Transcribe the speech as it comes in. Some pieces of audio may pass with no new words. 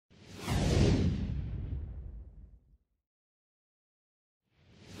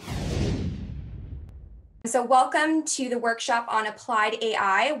So welcome to the workshop on applied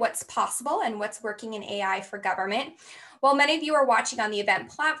AI, what's possible and what's working in AI for government. While many of you are watching on the event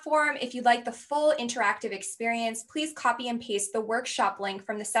platform, if you'd like the full interactive experience, please copy and paste the workshop link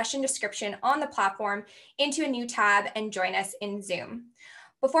from the session description on the platform into a new tab and join us in Zoom.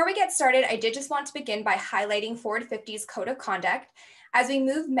 Before we get started, I did just want to begin by highlighting Forward 50's Code of Conduct. As we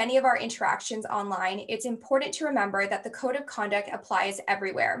move many of our interactions online, it's important to remember that the Code of Conduct applies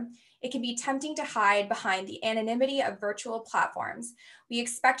everywhere. It can be tempting to hide behind the anonymity of virtual platforms. We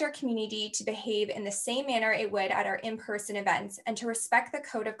expect our community to behave in the same manner it would at our in-person events and to respect the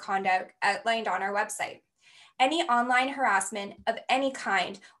Code of Conduct outlined on our website. Any online harassment of any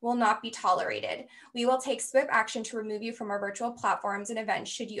kind will not be tolerated. We will take swift action to remove you from our virtual platforms and events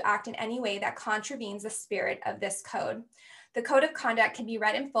should you act in any way that contravenes the spirit of this code. The Code of Conduct can be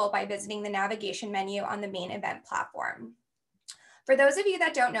read in full by visiting the navigation menu on the main event platform. For those of you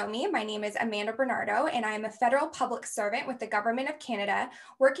that don't know me, my name is Amanda Bernardo, and I am a federal public servant with the Government of Canada,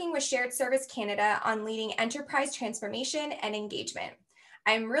 working with Shared Service Canada on leading enterprise transformation and engagement.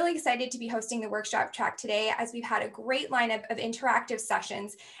 I'm really excited to be hosting the workshop track today as we've had a great lineup of interactive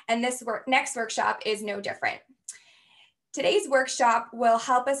sessions, and this next workshop is no different. Today's workshop will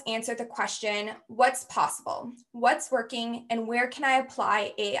help us answer the question, what's possible, what's working, and where can I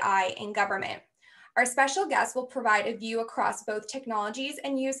apply AI in government? Our special guest will provide a view across both technologies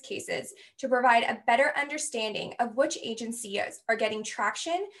and use cases to provide a better understanding of which agencies are getting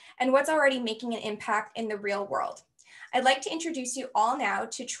traction and what's already making an impact in the real world. I'd like to introduce you all now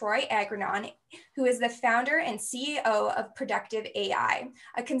to Troy Agrenon, who is the founder and CEO of Productive AI,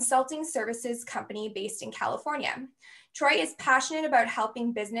 a consulting services company based in California. Troy is passionate about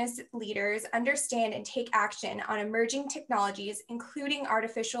helping business leaders understand and take action on emerging technologies, including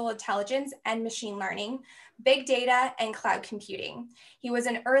artificial intelligence and machine learning, big data, and cloud computing. He was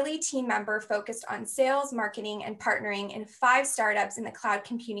an early team member focused on sales, marketing, and partnering in 5 startups in the cloud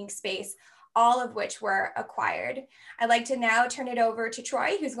computing space, all of which were acquired. I'd like to now turn it over to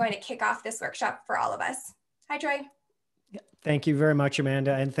Troy, who's going to kick off this workshop for all of us. Hi, Troy. Thank you very much,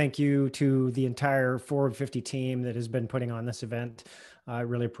 Amanda. And thank you to the entire Forward 50 team that has been putting on this event. I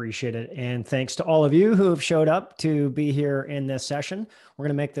really appreciate it. And thanks to all of you who have showed up to be here in this session. We're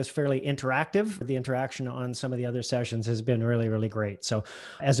going to make this fairly interactive. The interaction on some of the other sessions has been really, really great. So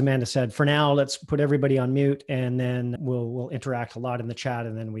as Amanda said, for now, let's put everybody on mute and then we'll interact a lot in the chat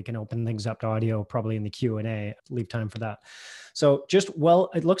and then we can open things up to audio probably in the Q&A, leave time for that. So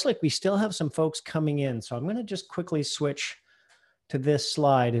it looks like we still have some folks coming in. So I'm going to just quickly switch to this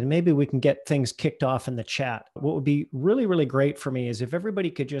slide and maybe we can get things kicked off in the chat. What would be really, really great for me is if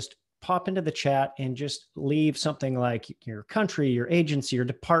everybody could just pop into the chat and just leave something like your country, your agency, your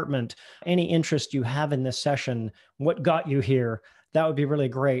department, any interest you have in this session, what got you here. That would be really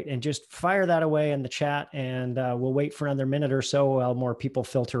great. And just fire that away in the chat and we'll wait for another minute or so while more people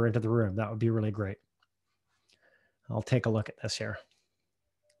filter into the room. That would be really great. I'll take a look at this here.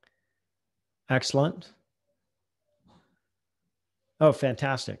 Excellent. Oh,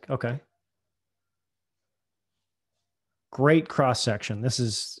 fantastic. Okay. Great cross section. This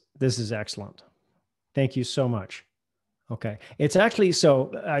is excellent. Thank you so much. Okay. It's actually,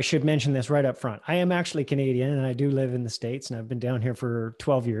 so I should mention this right up front. I am actually Canadian and I do live in the States and I've been down here for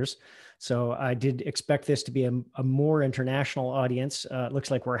 12 years. So I did expect this to be a more international audience. It looks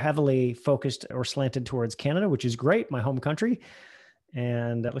like we're heavily focused or slanted towards Canada, which is great, my home country.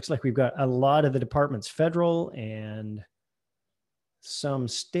 And it looks like we've got a lot of the departments, federal and some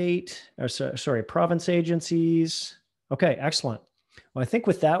province agencies. Okay, excellent. Well, I think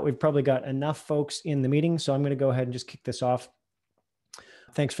with that, we've probably got enough folks in the meeting. So I'm going to go ahead and just kick this off.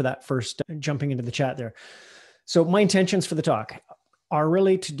 Thanks for that first jumping into the chat there. So my intentions for the talk are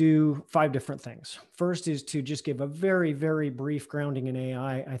really to do 5 different things. First is to just give a very, very brief grounding in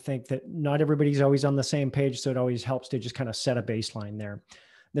AI. I think that not everybody's always on the same page, so it always helps to just kind of set a baseline there.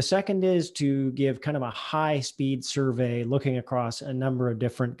 The second is to give kind of a high-speed survey looking across a number of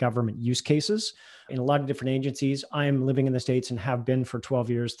different government use cases in a lot of different agencies. I'm living in the States and have been for 12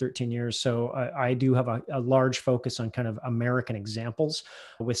 years, 13 years. So I do have a large focus on kind of American examples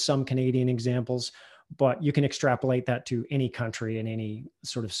with some Canadian examples, but you can extrapolate that to any country and any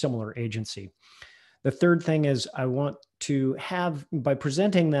sort of similar agency. The third thing is I want to have, by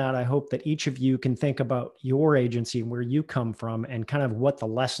presenting that, I hope that each of you can think about your agency and where you come from and kind of what the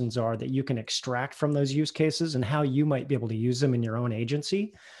lessons are that you can extract from those use cases and how you might be able to use them in your own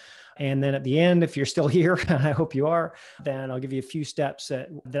agency. And then at the end, if you're still here, and I hope you are, then I'll give you a few steps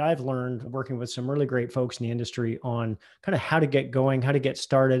that I've learned working with some really great folks in the industry on kind of how to get going, how to get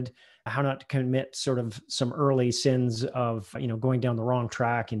started, how not to commit sort of some early sins of, going down the wrong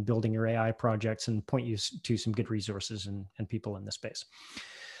track in building your AI projects, and point you to some good resources and people in the space.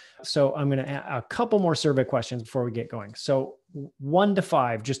 So I'm going to add a couple more survey questions before we get going. So 1 to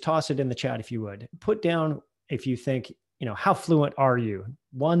 5, just toss it in the chat if you would. Put down if you think, how fluent are you?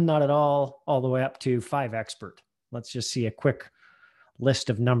 1, not at all the way up to 5, expert. Let's just see a quick list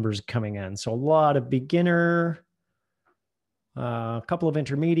of numbers coming in. So a lot of beginner, a couple of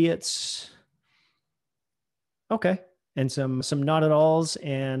intermediates. Okay. And some not at alls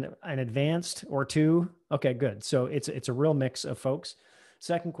and an advanced or 2. Okay, good. So it's a real mix of folks.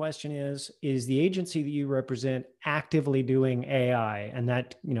 Second question is the agency that you represent actively doing AI? And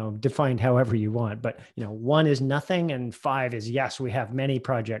that, defined however you want, but 1 is nothing and 5 is yes, we have many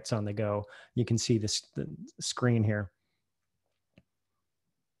projects on the go. You can see the screen here.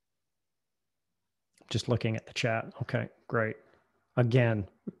 Just looking at the chat. Okay, great. Again,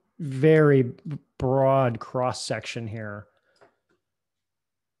 very broad cross section here.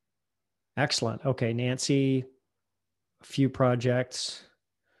 Excellent. Okay, Nancy, a few projects.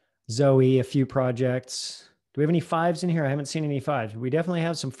 Zoe, a few projects. Do we have any 5s in here? I haven't seen any 5s. We definitely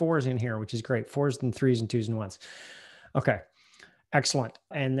have some 4s in here, which is great. 4s and 3s and 2s and 1s. Okay, excellent.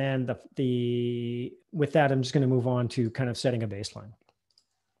 And then with that, I'm just going to move on to kind of setting a baseline.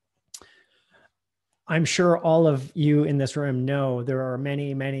 I'm sure all of you in this room know there are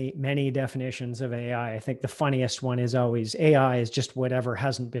many, many, many definitions of AI. I think the funniest one is always AI is just whatever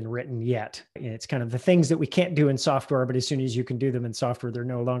hasn't been written yet. It's kind of the things that we can't do in software, but as soon as you can do them in software, they're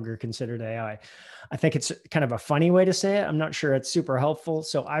no longer considered AI. I think it's kind of a funny way to say it. I'm not sure it's super helpful.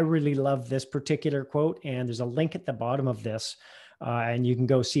 So I really love this particular quote, and there's a link at the bottom of this, and you can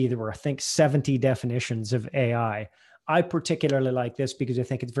go see there were, I think, 70 definitions of AI. I particularly like this because I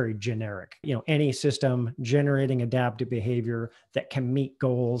think it's very generic. Any system generating adaptive behavior that can meet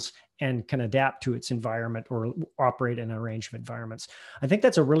goals and can adapt to its environment or operate in a range of environments. I think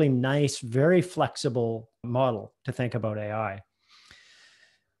that's a really nice, very flexible model to think about AI.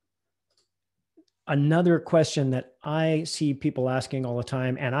 Another question that I see people asking all the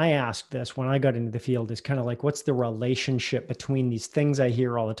time, and I asked this when I got into the field, is kind of like, what's the relationship between these things I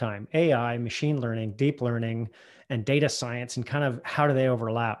hear all the time? AI, machine learning, deep learning, and data science, and kind of how do they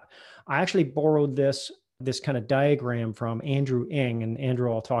overlap? I actually borrowed this kind of diagram from Andrew Ng, and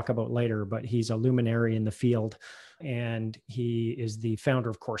Andrew I'll talk about later, but he's a luminary in the field. And he is the founder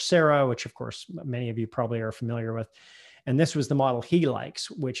of Coursera, which of course, many of you probably are familiar with. And this was the model he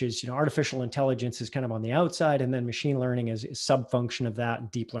likes, which is, artificial intelligence is kind of on the outside, and then machine learning is a sub-function of that, and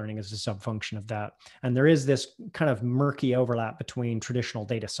deep learning is a sub-function of that. And there is this kind of murky overlap between traditional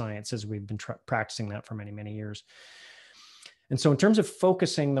data science, as we've been practicing that for many, many years. And so in terms of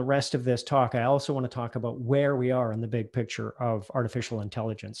focusing the rest of this talk, I also want to talk about where we are in the big picture of artificial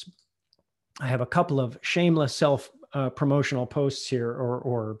intelligence. I have a couple of shameless promotional posts here,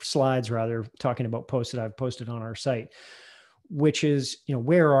 or slides rather, talking about posts that I've posted on our site, which is,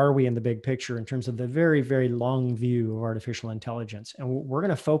 where are we in the big picture in terms of the very, very long view of artificial intelligence? And what we're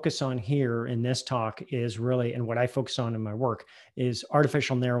going to focus on here in this talk is really, and what I focus on in my work, is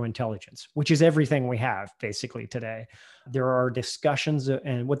artificial narrow intelligence, which is everything we have basically today. There are discussions,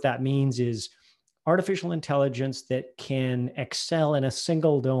 and what that means is artificial intelligence that can excel in a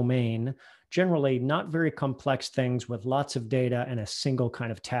single domain, generally not very complex things with lots of data and a single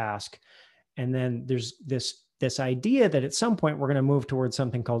kind of task. And then there's this idea that at some point we're going to move towards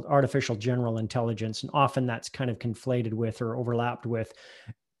something called artificial general intelligence. And often that's kind of conflated with or overlapped with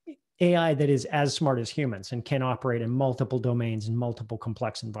AI that is as smart as humans and can operate in multiple domains and multiple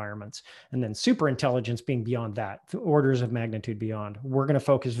complex environments. And then super intelligence being beyond that, orders of magnitude beyond. We're going to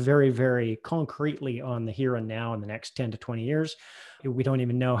focus very, very concretely on the here and now in the next 10 to 20 years. We don't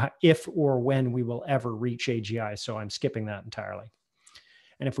even know if or when we will ever reach AGI, so I'm skipping that entirely.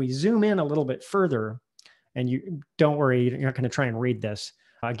 And if we zoom in a little bit further, and you don't worry, you're not going to try and read this.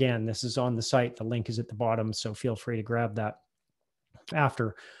 Again, this is on the site. The link is at the bottom, so feel free to grab that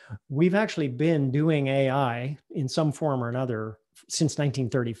after. We've actually been doing AI in some form or another since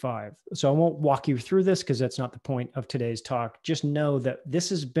 1935. So I won't walk you through this because that's not the point of today's talk. Just know that this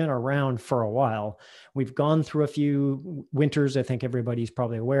has been around for a while. We've gone through a few winters. I think everybody's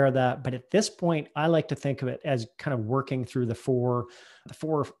probably aware of that. But at this point, I like to think of it as kind of working through the four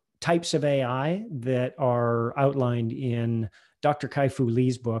types of AI that are outlined in Dr. Kai-Fu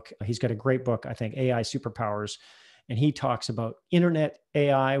Lee's book. He's got a great book, I think, AI Superpowers. And he talks about internet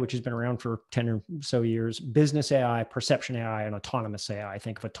AI, which has been around for 10 or so years, business AI, perception AI, and autonomous AI. I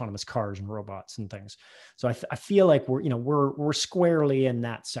think of autonomous cars and robots and things. So I feel like we're squarely in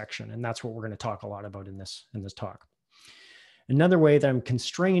that section, and that's what we're going to talk a lot about in this talk. Another way that I'm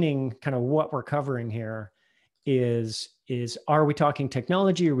constraining kind of what we're covering here is are we talking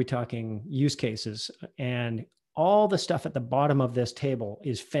technology? Or are we talking use cases? And all the stuff at the bottom of this table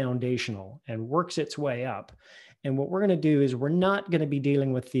is foundational and works its way up. And what we're going to do is we're not going to be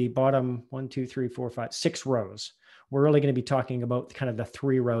dealing with the bottom 1, 2, 3, 4, 5, 6 rows. We're really going to be talking about kind of the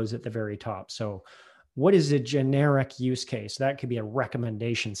 3 rows at the very top. So what is a generic use case? That could be a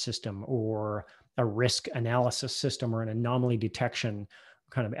recommendation system or a risk analysis system or an anomaly detection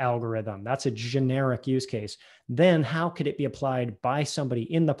kind of algorithm. That's a generic use case. Then how could it be applied by somebody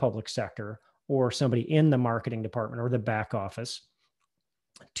in the public sector or somebody in the marketing department or the back office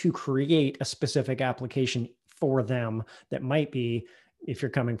to create a specific application for them that might be, if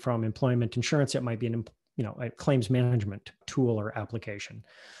you're coming from employment insurance, it might be a claims management tool or application.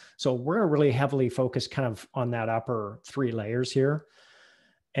 So we're going to really heavily focus kind of on that upper 3 layers here.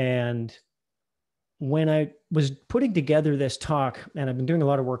 And when I was putting together this talk, and I've been doing a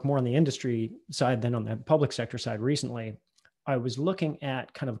lot of work more on the industry side than on the public sector side recently, I was looking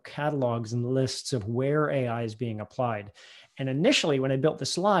at kind of catalogs and lists of where AI is being applied. And initially, when I built the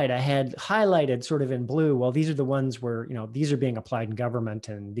slide, I had highlighted sort of in blue, well, these are the ones where, these are being applied in government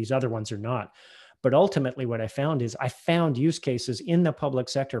and these other ones are not. But ultimately, what I found is I found use cases in the public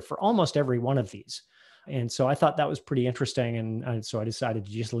sector for almost every one of these. And so I thought that was pretty interesting. And so I decided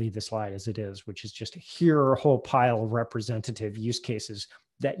to just leave the slide as it is, which is just here are a whole pile of representative use cases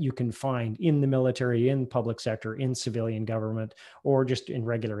that you can find in the military, in public sector, in civilian government, or just in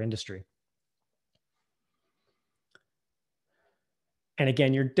regular industry. And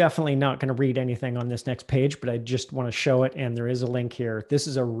again, you're definitely not going to read anything on this next page, but I just want to show it. And there is a link here. This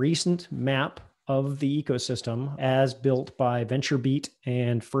is a recent map of the ecosystem as built by VentureBeat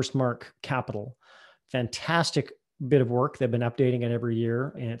and FirstMark Capital. Fantastic bit of work. They've been updating it every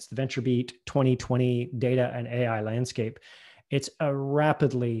year. And it's the VentureBeat 2020 Data and AI Landscape. It's a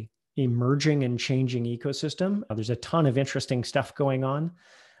rapidly emerging and changing ecosystem. There's a ton of interesting stuff going on.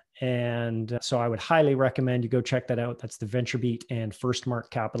 And so I would highly recommend you go check that out. That's the VentureBeat and FirstMark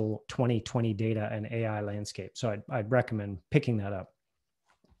Capital 2020 Data and AI Landscape. So I'd recommend picking that up.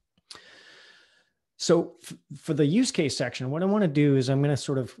 So for the use case section, what I want to do is I'm going to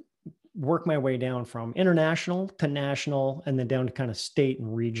sort of work my way down from international to national and then down to kind of state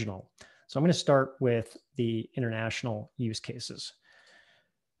and regional. So I'm going to start with the international use cases.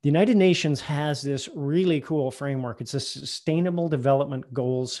 The United Nations has this really cool framework. It's a Sustainable Development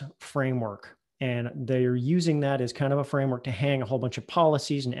Goals framework. And they're using that as kind of a framework to hang a whole bunch of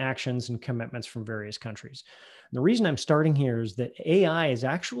policies and actions and commitments from various countries. And the reason I'm starting here is that AI is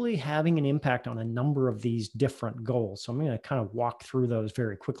actually having an impact on a number of these different goals. So I'm going to kind of walk through those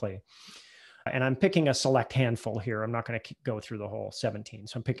very quickly. And I'm picking a select handful here. I'm not going to go through the whole 17.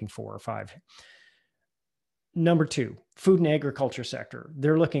 So I'm picking 4 or 5. Number 2, food and agriculture sector.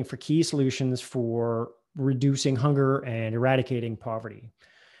 They're looking for key solutions for reducing hunger and eradicating poverty.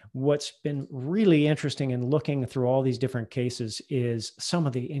 What's been really interesting in looking through all these different cases is some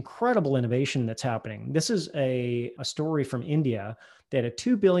of the incredible innovation that's happening. This is a story from India that a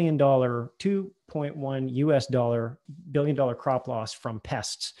 $2 billion, 2.1 US dollar billion dollar crop loss from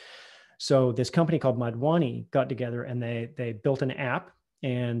pests. So this company called Madhwani got together and they built an app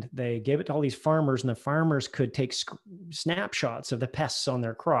and they gave it to all these farmers, and the farmers could take snapshots of the pests on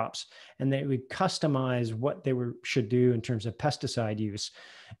their crops, and they would customize what they should do in terms of pesticide use.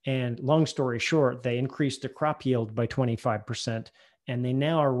 And long story short, they increased the crop yield by 25%, and they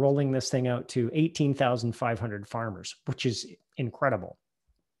now are rolling this thing out to 18,500 farmers, which is incredible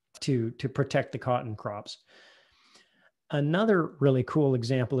to protect the cotton crops. Another really cool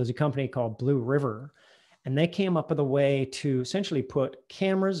example is a company called Blue River. And they came up with a way to essentially put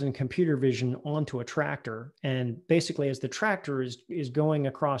cameras and computer vision onto a tractor. And basically, as the tractor is going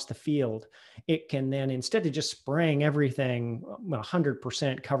across the field, it can then, instead of just spraying everything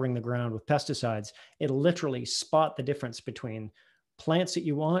 100% covering the ground with pesticides, it'll literally spot the difference between plants that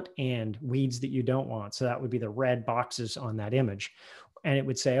you want and weeds that you don't want. So that would be the red boxes on that image. And it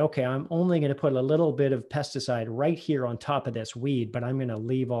would say, okay, I'm only going to put a little bit of pesticide right here on top of this weed, but I'm going to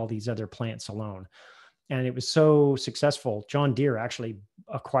leave all these other plants alone. And it was so successful. John Deere actually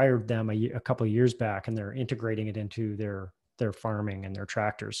acquired them a couple of years back, and they're integrating it into their farming and their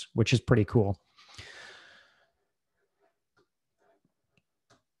tractors, which is pretty cool.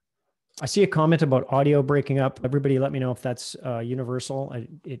 I see a comment about audio breaking up. Everybody let me know if that's universal.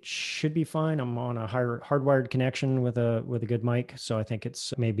 It should be fine. I'm on a hardwired connection with a good mic, so I think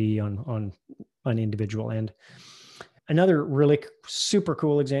it's maybe on an individual end. Another really super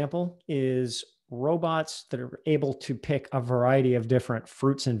cool example is robots that are able to pick a variety of different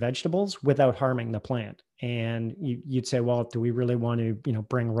fruits and vegetables without harming the plant. And you'd say, well, do we really want to,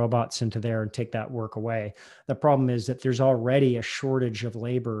 bring robots into there and take that work away? The problem is that there's already a shortage of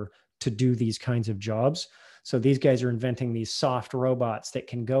labor to do these kinds of jobs. So these guys are inventing these soft robots that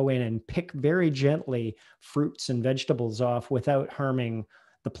can go in and pick very gently fruits and vegetables off without harming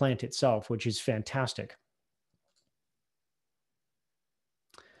the plant itself, which is fantastic.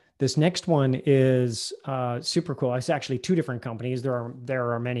 This next one is super cool. It's actually two different companies. There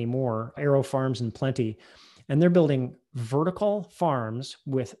are many more, Aero Farms and Plenty, and they're building vertical farms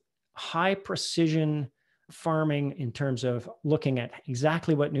with high precision farming in terms of looking at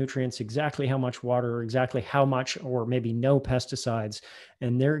exactly what nutrients, exactly how much water, exactly how much or maybe no pesticides.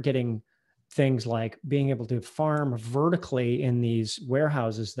 And they're getting things like being able to farm vertically in these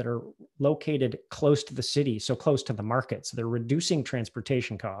warehouses that are located close to the city, so close to the market. So they're reducing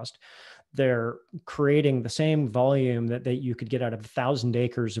transportation cost. They're creating the same volume that you could get out of 1,000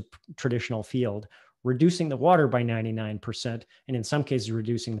 acres of traditional field, reducing the water by 99%, and in some cases,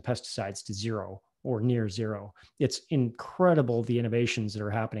 reducing the pesticides to zero or near zero. It's incredible the innovations that are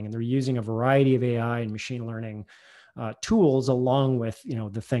happening, and they're using a variety of AI and machine learning tools along with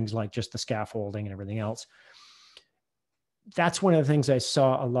the things like just the scaffolding and everything else. That's one of the things I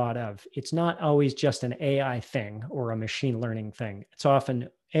saw a lot of. It's not always just an AI thing or a machine learning thing. It's often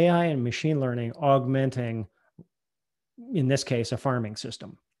AI and machine learning augmenting, in this case, a farming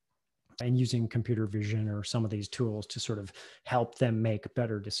system, and using computer vision or some of these tools to sort of help them make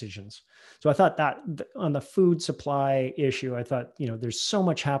better decisions. So I thought that on the food supply issue, I thought, there's so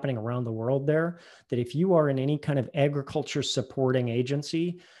much happening around the world there that if you are in any kind of agriculture supporting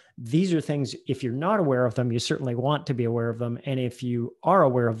agency, these are things, if you're not aware of them, you certainly want to be aware of them. And if you are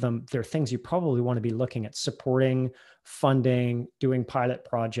aware of them, they're things you probably want to be looking at supporting, funding, doing pilot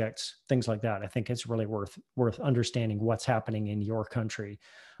projects, things like that. I think it's really worth understanding what's happening in your country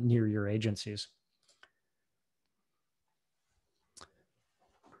near your agencies.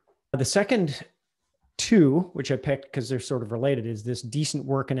 The second two, which I picked because they're sort of related, is this decent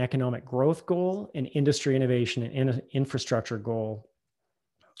work and economic growth goal and industry innovation and infrastructure goal.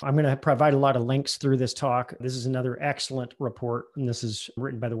 I'm going to provide a lot of links through this talk. This is another excellent report, and this is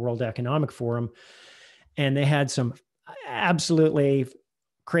written by the World Economic Forum. And they had some absolutely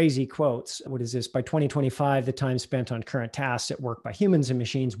crazy quotes. What is this? By 2025, the time spent on current tasks at work by humans and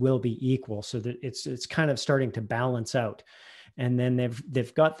machines will be equal. So that it's kind of starting to balance out. And then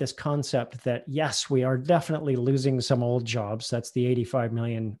they've got this concept that, yes, we are definitely losing some old jobs. That's the 85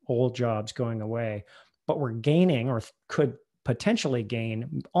 million old jobs going away. But we're gaining, or could potentially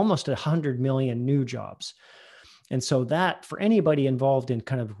gain, almost 100 million new jobs. And so that, for anybody involved in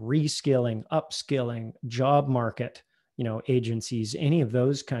kind of reskilling, upskilling, job market, agencies, any of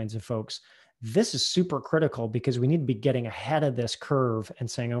those kinds of folks, this is super critical because we need to be getting ahead of this curve and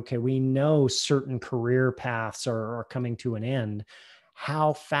saying, okay, we know certain career paths are coming to an end.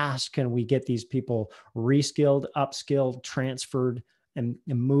 How fast can we get these people reskilled, upskilled, transferred, and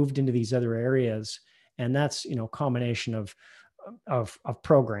moved into these other areas? And that's, a combination of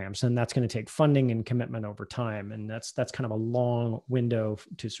programs, and that's going to take funding and commitment over time. And that's kind of a long window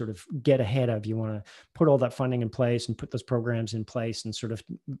to sort of get ahead of. You want to put all that funding in place and put those programs in place and sort of,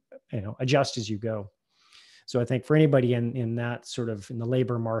 adjust as you go. So I think for anybody in that sort of in the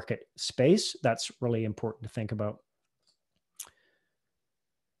labor market space, that's really important to think about.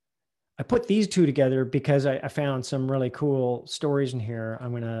 I put these two together because I found some really cool stories in here.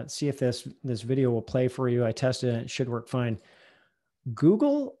 I'm going to see if this video will play for you. I tested it. It should work fine.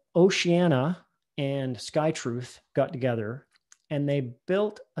 Google, Oceana, and SkyTruth got together and they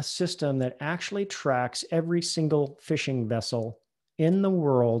built a system that actually tracks every single fishing vessel in the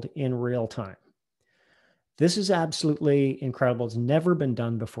world in real time. This is absolutely incredible. It's never been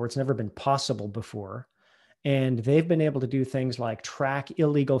done before. It's never been possible before. And they've been able to do things like track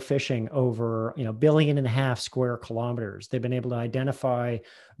illegal fishing over, 1.5 billion square kilometers. They've been able to identify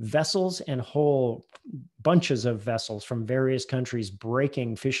vessels and whole bunches of vessels from various countries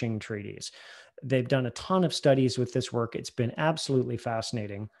breaking fishing treaties. They've done a ton of studies with this work. It's been absolutely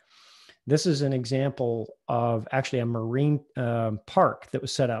fascinating. This is an example of actually a marine park that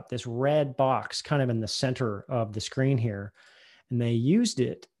was set up, this red box kind of in the center of the screen here. And they used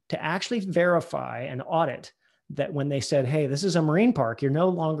it to actually verify and audit that when they said, hey, this is a marine park, you're no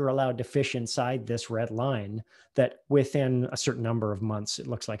longer allowed to fish inside this red line, that within a certain number of months, it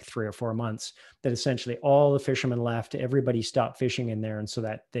looks like 3 or 4 months, that essentially all the fishermen left, everybody stopped fishing in there, and so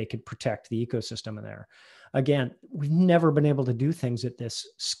that they could protect the ecosystem in there. Again, we've never been able to do things at this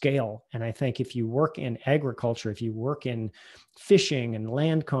scale. And I think if you work in agriculture, if you work in fishing and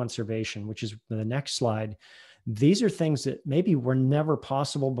land conservation, which is the next slide, these are things that maybe were never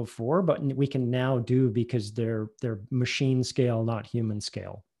possible before, but we can now do because they're machine scale, not human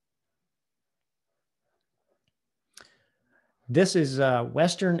scale. This is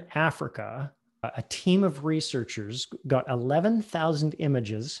Western Africa. A team of researchers got 11,000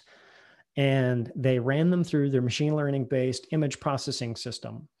 images and they ran them through their machine learning based image processing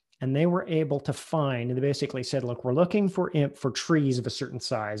system. And they were able to find, and they basically said, look, we're looking for trees of a certain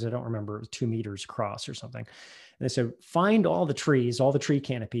size. I don't remember, it was 2 meters across or something. And they said, find all the trees, all the tree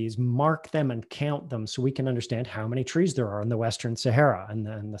canopies, mark them and count them so we can understand how many trees there are in the Western Sahara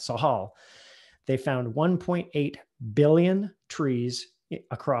and the Sahel. They found 1.8 billion trees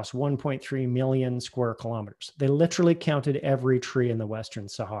across 1.3 million square kilometers. They literally counted every tree in the Western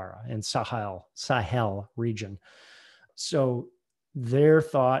Sahara and Sahel region. So their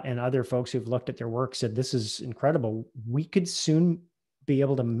thought, and other folks who've looked at their work said, this is incredible. We could soon be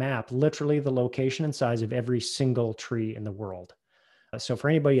able to map literally the location and size of every single tree in the world. So for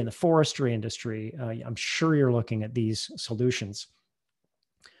anybody in the forestry industry, I'm sure you're looking at these solutions.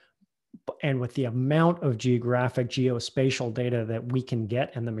 And with the amount of geographic, geospatial data that we can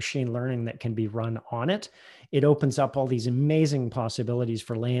get and the machine learning that can be run on it, it opens up all these amazing possibilities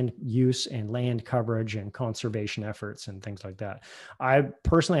for land use and land coverage and conservation efforts and things like that. I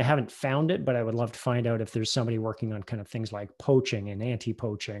personally haven't found it, but I would love to find out if there's somebody working on kind of things like poaching and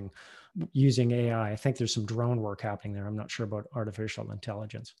anti-poaching using AI. I think there's some drone work happening there. I'm not sure about artificial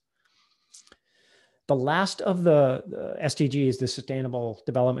intelligence. The last of the SDGs, the Sustainable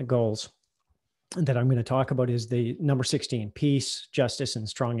Development Goals, that I'm going to talk about is the number 16, peace, justice, and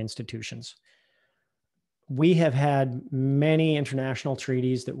strong institutions. We have had many international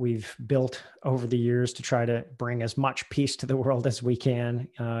treaties that we've built over the years to try to bring as much peace to the world as we can,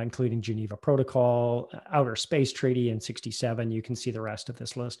 including Geneva Protocol, Outer Space Treaty in 1967. You can see the rest of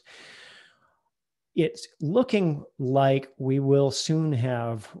this list. It's looking like we will soon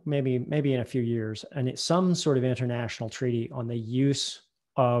have, maybe in a few years, and some sort of international treaty on the use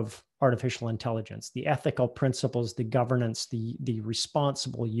of artificial intelligence, the ethical principles, the governance, the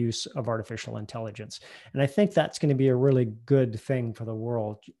responsible use of artificial intelligence. And I think that's going to be a really good thing for the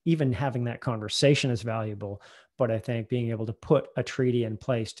world. Even having that conversation is valuable, but I think being able to put a treaty in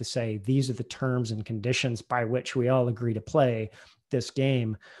place to say, these are the terms and conditions by which we all agree to play this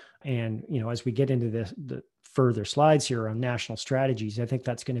game. And, as we get into the further slides here on national strategies, I think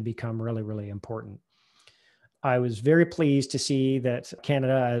that's going to become really, really important. I was very pleased to see that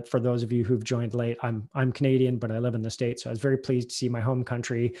Canada, for those of you who've joined late, I'm Canadian, but I live in the States. So I was very pleased to see my home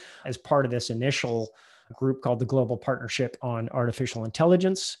country as part of this initial group called the Global Partnership on Artificial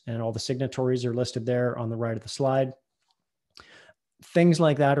Intelligence, and all the signatories are listed there on the right of the slide. Things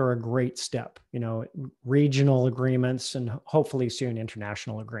like that are a great step, regional agreements and hopefully soon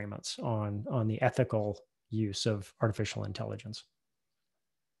international agreements on the ethical use of artificial intelligence.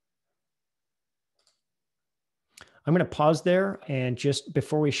 I'm going to pause there, and just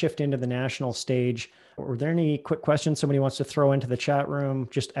before we shift into the national stage, were there any quick questions somebody wants to throw into the chat room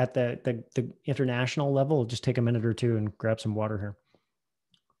just at the international level? Just take a minute or two and grab some water here.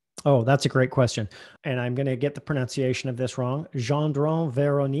 Oh, that's a great question. And I'm going to get the pronunciation of this wrong. Gendron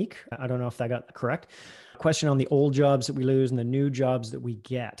Veronique. I don't know if I got that correct. Question on the old jobs that we lose and the new jobs that we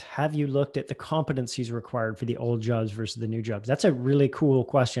get. Have you looked at the competencies required for the old jobs versus the new jobs? That's a really cool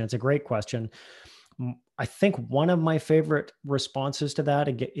question. It's a great question. I think one of my favorite responses to that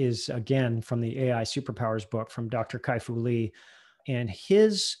is, again, from the AI Superpowers book from Dr. Kai-Fu Lee. And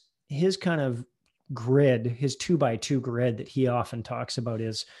his kind of grid, his 2x2 grid that he often talks about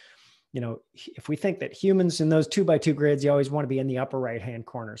is, if we think that humans in those 2x2 grids, you always want to be in the upper right-hand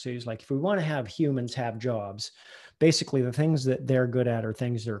corner. So he's like, if we want to have humans have jobs, basically the things that they're good at are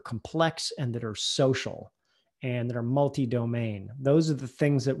things that are complex and that are social and that are multi-domain. Those are the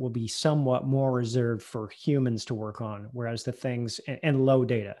things that will be somewhat more reserved for humans to work on, whereas the things, and low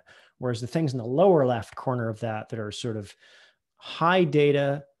data, whereas the things in the lower left corner of that are sort of high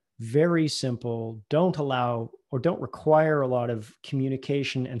data, very simple, don't allow or don't require a lot of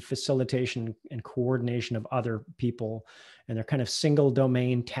communication and facilitation and coordination of other people. And they're kind of single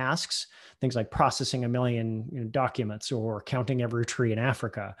domain tasks, things like processing 1 million documents or counting every tree in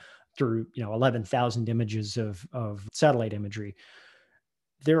Africa through 11,000 images of satellite imagery.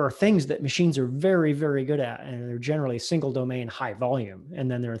 There are things that machines are very, very good at, and they're generally single domain, high volume. And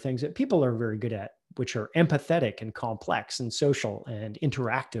then there are things that people are very good at, which are empathetic and complex and social and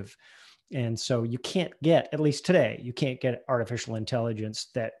interactive. And so you can't get, at least today, you can't get artificial intelligence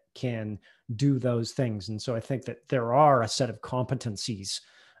that can do those things. And so I think that there are a set of competencies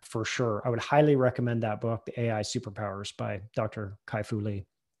for sure. I would highly recommend that book, The AI Superpowers by Dr. Kai-Fu Lee.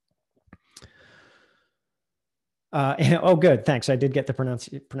 Oh, good. Thanks. I did get the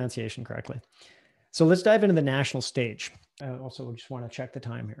pronunciation correctly. So let's dive into the national stage. Also, we just want to check the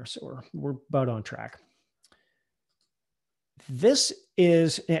time here. So we're about on track. This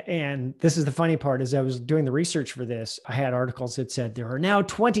is the funny part, as I was doing the research for this, I had articles that said there are now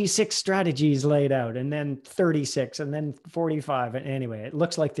 26 strategies laid out, and then 36, and then 45. And anyway, it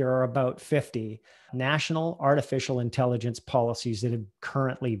looks like there are about 50 national artificial intelligence policies that have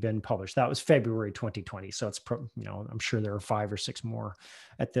currently been published. That was February 2020. So it's, I'm sure there are 5 or 6 more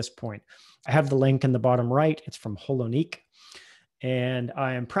at this point. I have the link in the bottom right. It's from Holonique. And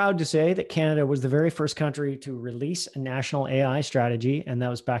I am proud to say that Canada was the very first country to release a national AI strategy. And that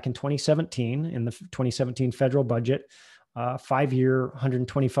was back in 2017, in the 2017 federal budget, 5-year,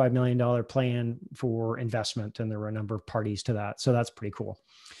 $125 million plan for investment. And there were a number of parties to that. So that's pretty cool.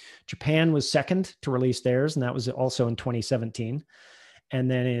 Japan was second to release theirs, and that was also in 2017.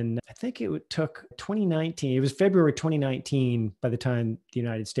 And then I think it took 2019, it was February 2019 by the time the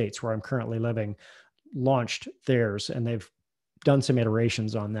United States, where I'm currently living, launched theirs. And they've done some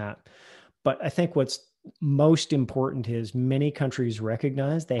iterations on that. But I think what's most important is many countries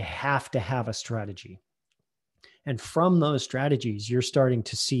recognize they have to have a strategy. And from those strategies, you're starting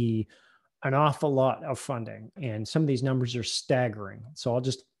to see an awful lot of funding. And some of these numbers are staggering. So I'll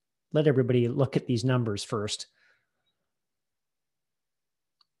just let everybody look at these numbers first.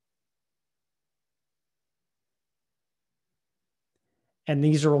 And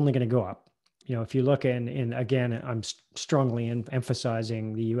these are only going to go up. If you look in again, I'm strongly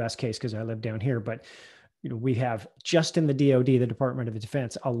emphasizing the US case because I live down here, but we have just in the DoD, the Department of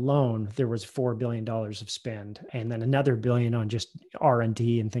Defense alone, there was $4 billion of spend, and then another $1 billion on just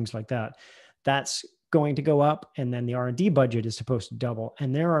R&D and things like that. That's going to go up. And then the R&D budget is supposed to double.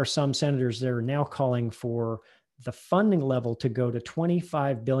 And there are some senators that are now calling for the funding level to go to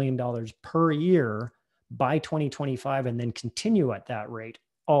 $25 billion per year by 2025, and then continue at that rate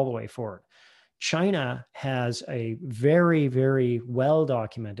all the way forward. China has a very, very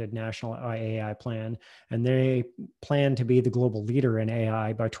well-documented national AI plan, and they plan to be the global leader in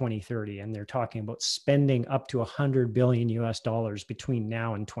AI by 2030. And they're talking about spending up to $100 billion between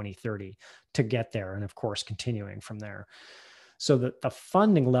now and 2030 to get there. And of course, continuing from there. So the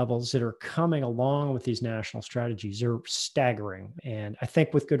funding levels that are coming along with these national strategies are staggering. And I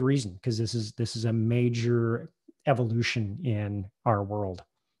think with good reason, because this is a major evolution in our world.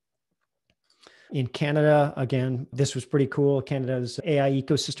 In Canada, again, this was pretty cool. Canada's AI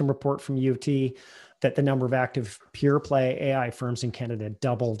ecosystem report from U of T, that the number of active pure play AI firms in Canada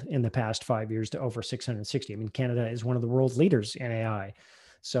doubled in the past 5 years to over 660. I mean, Canada is one of the world's leaders in AI.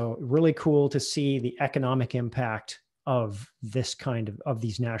 So really cool to see the economic impact of this kind of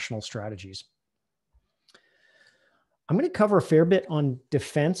these national strategies. I'm going to cover a fair bit on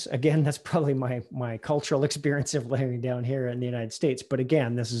defense. Again, that's probably my cultural experience of living down here in the United States. But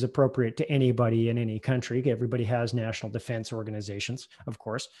again, this is appropriate to anybody in any country. Everybody has national defense organizations, of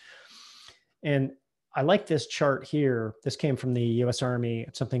course. And I like this chart here. This came from the US Army,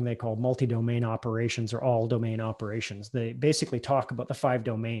 something they call multi-domain operations or all domain operations. They basically talk about the 5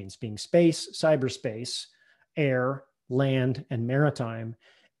 domains being space, cyberspace, air, land, and maritime.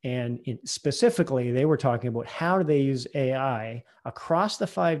 And specifically, they were talking about how do they use AI across the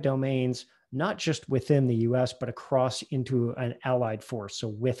 5 domains, not just within the US, but across into an allied force. So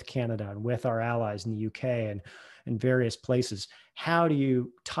with Canada and with our allies in the UK and various places. How do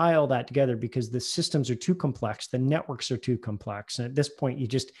you tie all that together? Because the systems are too complex, the networks are too complex. And at this point,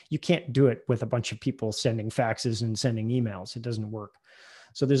 you can't do it with a bunch of people sending faxes and sending emails. It doesn't work.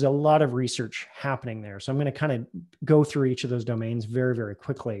 So there's a lot of research happening there. So I'm going to kind of go through each of those domains very, very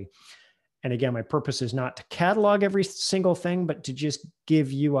quickly. And again, my purpose is not to catalog every single thing, but to just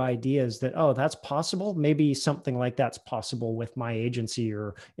give you ideas that, oh, that's possible. Maybe something like that's possible with my agency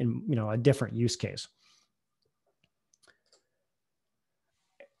or in a different use case.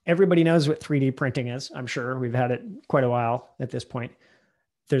 Everybody knows what 3D printing is. I'm sure we've had it quite a while at this point.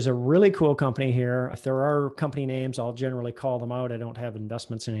 There's a really cool company here. If there are company names, I'll generally call them out. I don't have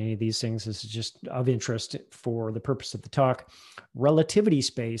investments in any of these things. This is just of interest for the purpose of the talk. Relativity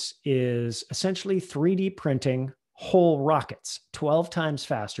Space is essentially 3D printing whole rockets 12 times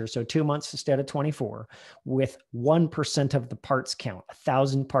faster. So 2 months instead of 24 with 1% of the parts count,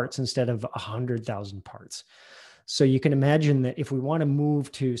 1,000 parts instead of 100,000 parts. So you can imagine that if we want to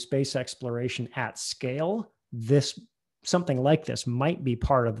move to space exploration at scale, something like this might be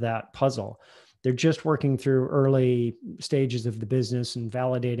part of that puzzle. They're just working through early stages of the business and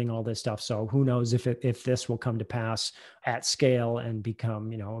validating all this stuff. So who knows if this will come to pass at scale and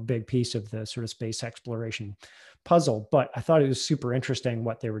become, a big piece of the sort of space exploration puzzle. But I thought it was super interesting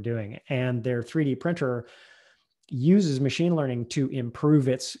what they were doing. And their 3D printer uses machine learning to improve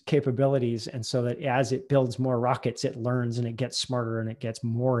its capabilities. And so that as it builds more rockets, it learns and it gets smarter and it gets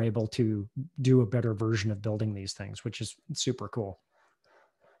more able to do a better version of building these things, which is super cool.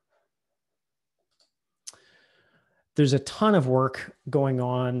 There's a ton of work going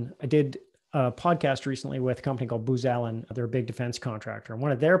on. I did a podcast recently with a company called Booz Allen. They're a big defense contractor. And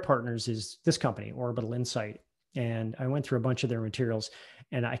one of their partners is this company, Orbital Insight. And I went through a bunch of their materials,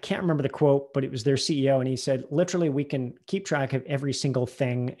 and I can't remember the quote, but it was their CEO. And he said, literally, we can keep track of every single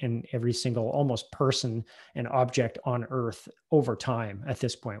thing and every single almost person and object on Earth over time at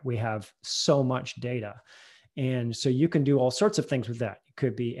this point. We have so much data. And so you can do all sorts of things with that. It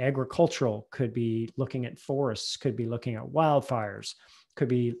could be agricultural, could be looking at forests, could be looking at wildfires, could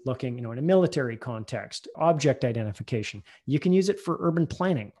be looking, in a military context, object identification. You can use it for urban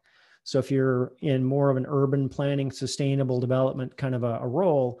planning. So if you're in more of an urban planning, sustainable development kind of a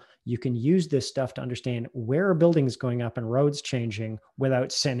role, you can use this stuff to understand where are buildings going up and roads changing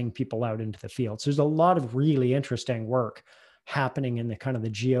without sending people out into the field. So there's a lot of really interesting work happening in the kind of the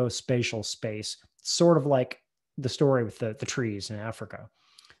geospatial space, sort of like the story with the trees in Africa.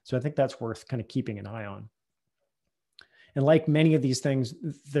 So I think that's worth kind of keeping an eye on. And like many of these things,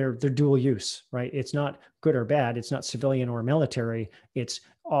 they're dual use, right? It's not good or bad. It's not civilian or military. It's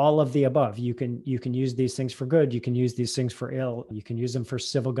all of the above. You can use these things for good. You can use these things for ill. You can use them for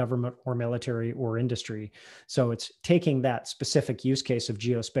civil government or military or industry. So it's taking that specific use case of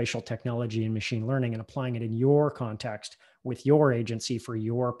geospatial technology and machine learning and applying it in your context with your agency for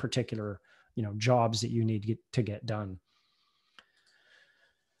your particular, jobs that you need to get done.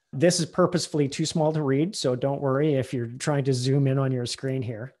 This is purposefully too small to read, so don't worry if you're trying to zoom in on your screen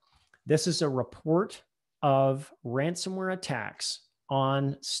here. This is a report of ransomware attacks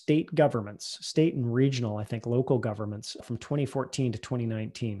on state governments, state and regional, I think, local governments from 2014 to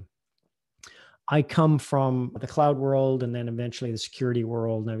 2019. I come from the cloud world and then eventually the security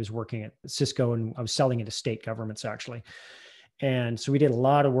world, and I was working at Cisco and I was selling into state governments actually. And so we did a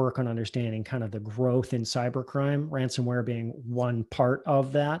lot of work on understanding kind of the growth in cybercrime, ransomware being one part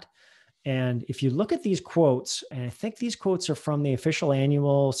of that. And if you look at these quotes, and I think these quotes are from the official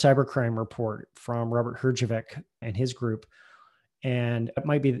annual cybercrime report from Robert Herjavec and his group. And it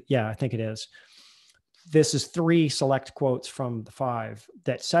might be, yeah, I think it is. This is 3 select quotes from the 5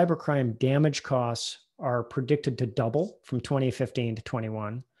 that cybercrime damage costs are predicted to double from 2015 to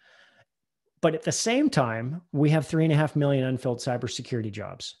 21. But at the same time, we have 3.5 million unfilled cybersecurity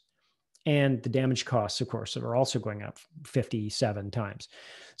jobs. And the damage costs, of course, are also going up 57 times.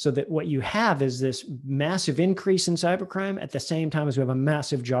 So that what you have is this massive increase in cybercrime at the same time as we have a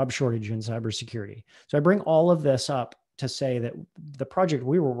massive job shortage in cybersecurity. So I bring all of this up to say that the project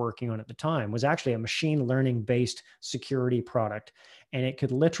we were working on at the time was actually a machine learning based security product. And it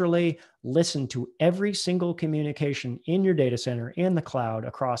could literally listen to every single communication in your data center, in the cloud,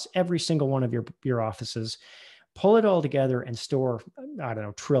 across every single one of your offices, pull it all together and store, I don't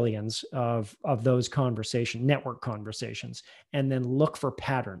know, trillions of those network conversations, and then look for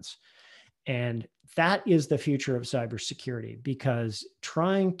patterns. And that is the future of cybersecurity, because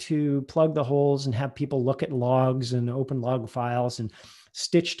trying to plug the holes and have people look at logs and open log files and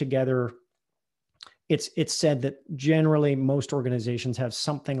stitch together, it's said that generally most organizations have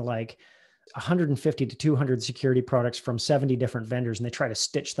something like 150 to 200 security products from 70 different vendors, and they try to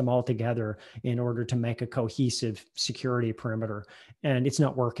stitch them all together in order to make a cohesive security perimeter, and it's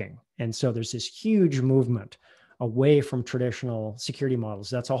not working. And so there's this huge movement away from traditional security models.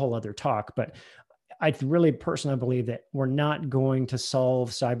 That's a whole other talk, but I really personally believe that we're not going to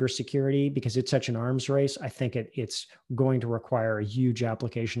solve cybersecurity because it's such an arms race. I think it's going to require a huge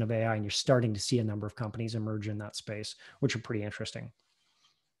application of AI, and you're starting to see a number of companies emerge in that space, which are pretty interesting.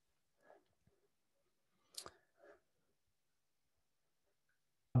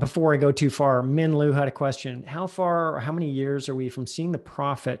 Before I go too far, Min Lu had a question. How far or how many years are we from seeing the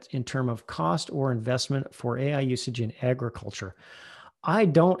profit in terms of cost or investment for AI usage in agriculture? I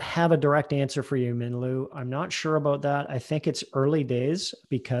don't have a direct answer for you, Min Lu. I'm not sure about that. I think it's early days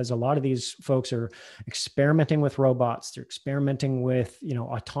because a lot of these folks are experimenting with robots. They're experimenting with,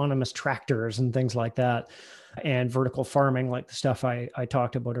 autonomous tractors and things like that, and vertical farming, like the stuff I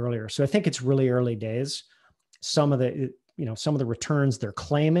talked about earlier. So I think it's really early days. Some of the returns they're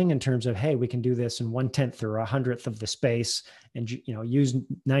claiming in terms of, hey, we can do this in 1/10 or 100th of the space and, use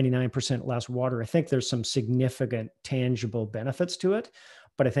 99% less water. I think there's some significant tangible benefits to it,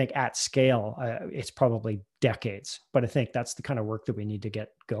 But I think at scale, it's probably decades. But I think that's the kind of work that we need to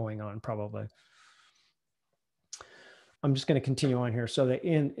get going on probably. I'm just going to continue on here. So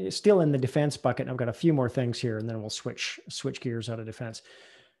that still in the defense bucket, I've got a few more things here, and then we'll switch gears out of defense.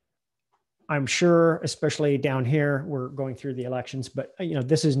 I'm sure, especially down here, we're going through the elections, but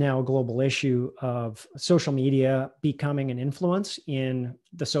this is now a global issue of social media becoming an influence in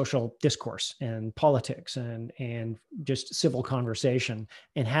the social discourse and politics and just civil conversation,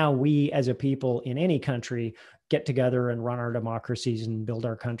 and how we as a people in any country get together and run our democracies and build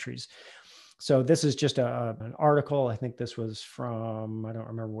our countries. So this is just an article. I think this was from, I don't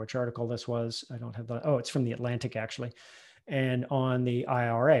remember which article this was. I don't have it's from The Atlantic actually. And on the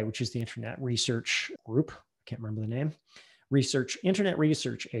IRA, which is the Internet Research Group, I can't remember the name, Internet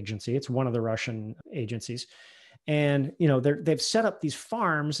Research Agency. It's one of the Russian agencies. And, they've set up these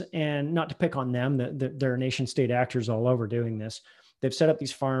farms, and not to pick on them, there are nation state actors all over doing this. They've set up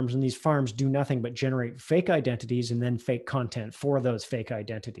these farms, and these farms do nothing but generate fake identities and then fake content for those fake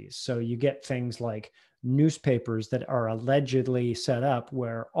identities. So you get things like newspapers that are allegedly set up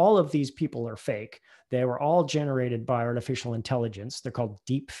where all of these people are fake. They were all generated by artificial intelligence. They're called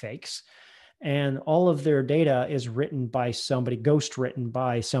deep fakes. And all of their data is written by somebody, ghost written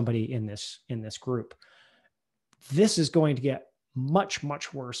by somebody in this group. This is going to get much,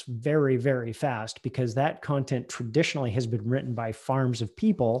 much worse very, very fast, because that content traditionally has been written by farms of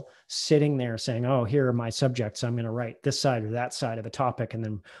people sitting there saying, oh, here are my subjects. I'm going to write this side or that side of a topic and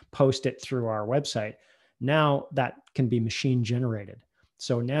then post it through our website. Now that can be machine generated.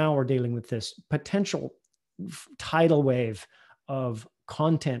 So now we're dealing with this potential tidal wave of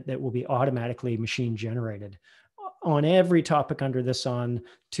content that will be automatically machine generated on every topic under the sun,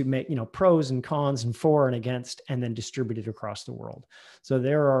 to make, pros and cons and for and against, and then distributed across the world. So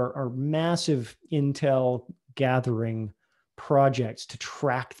there are massive intel gathering projects to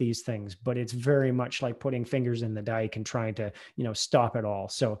track these things, but it's very much like putting fingers in the dike and trying to, stop it all.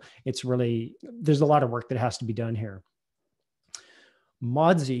 So it's really, there's a lot of work that has to be done here.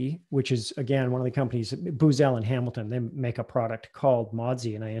 Modsy, which is, again, one of the companies, Boozell and Hamilton, they make a product called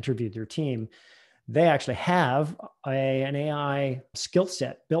Modsy, and I interviewed their team. They actually have an AI skill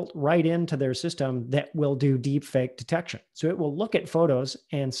set built right into their system that will do deep fake detection. So it will look at photos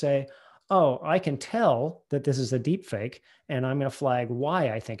and say, oh, I can tell that this is a deep fake, and I'm going to flag why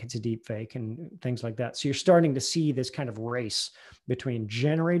I think it's a deep fake and things like that. So you're starting to see this kind of race between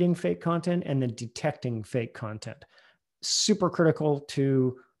generating fake content and then detecting fake content. Super critical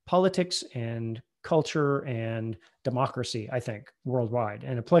to politics and culture and democracy, I think, worldwide,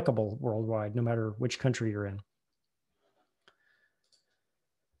 and applicable worldwide, no matter which country you're in.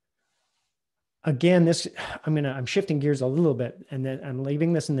 Again, I'm shifting gears a little bit, and then I'm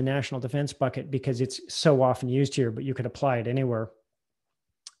leaving this in the national defense bucket because it's so often used here, but you could apply it anywhere.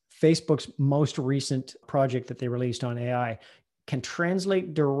 Facebook's most recent project that they released on AI can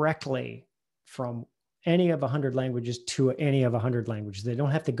translate directly from any of 100 languages to any of 100 languages. They don't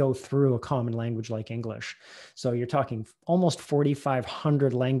have to go through a common language like English. So you're talking almost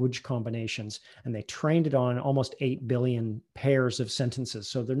 4,500 language combinations, and they trained it on almost 8 billion pairs of sentences.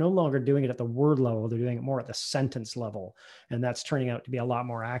 So they're no longer doing it at the word level. They're doing it more at the sentence level. And that's turning out to be a lot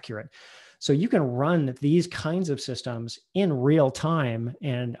more accurate. So you can run these kinds of systems in real time.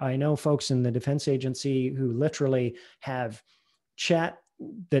 And I know folks in the defense agency who literally have chat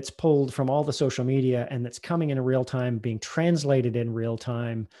that's pulled from all the social media and that's coming in real time, being translated in real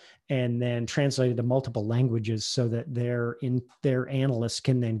time, and then translated to multiple languages so that their analysts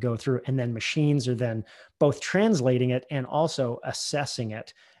can then go through, and then machines are then both translating it and also assessing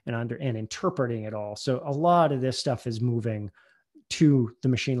it and interpreting it all. So a lot of this stuff is moving to the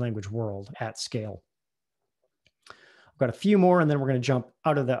machine language world at scale. I've got a few more, and then we're going to jump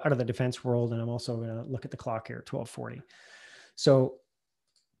out of the defense world, and I'm also going to look at the clock here, 12:40. So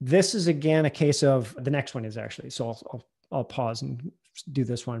this is, again, a case of, the next one is actually, so I'll pause and do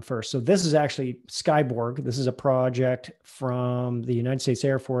this one first. So this is actually Skyborg. This is a project from the United States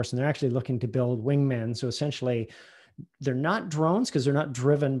Air Force, and they're actually looking to build wingmen. So essentially, they're not drones because they're not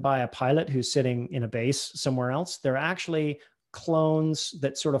driven by a pilot who's sitting in a base somewhere else. They're actually clones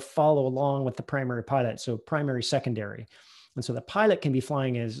that sort of follow along with the primary pilot. So primary, secondary. And so the pilot can be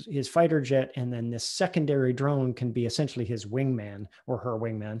flying his fighter jet, and then this secondary drone can be essentially his wingman or her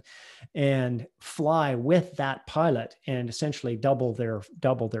wingman, and fly with that pilot and essentially double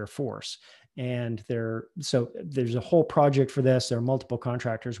their force. And so there's a whole project for this. There are multiple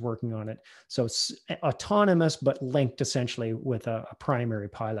contractors working on it. So it's autonomous, but linked essentially with a primary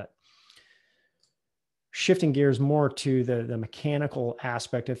pilot. shifting gears more to the mechanical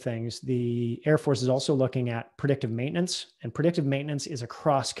aspect of things, the Air Force is also looking at predictive maintenance, and predictive maintenance is a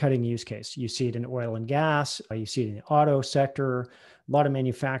cross-cutting use case. You see it in oil and gas, you see it in the auto sector, a lot of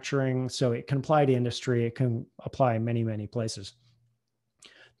manufacturing. So it can apply to industry. It can apply in many, many places.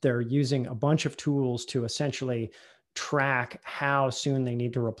 They're using a bunch of tools to essentially track how soon they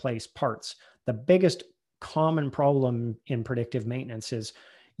need to replace parts. The biggest common problem in predictive maintenance is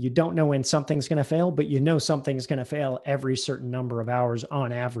you don't know when something's going to fail, but you know something's going to fail every certain number of hours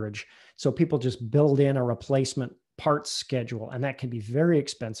on average. So people just build in a replacement parts schedule, and that can be very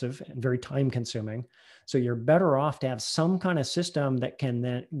expensive and very time consuming. So you're better off to have some kind of system that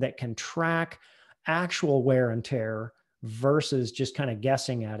can track actual wear and tear versus just kind of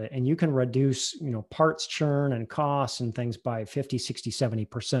guessing at it. And you can reduce, parts churn and costs and things by 50, 60,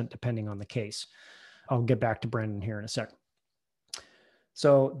 70%, depending on the case. I'll get back to Brendan here in a second.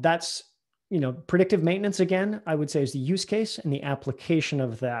 So that's, predictive maintenance, again, I would say is the use case, and the application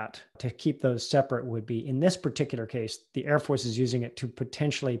of that to keep those separate would be, in this particular case, the Air Force is using it to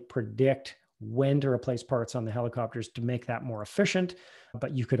potentially predict when to replace parts on the helicopters to make that more efficient,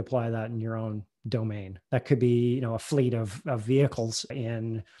 but you could apply that in your own domain. That could be, a fleet of vehicles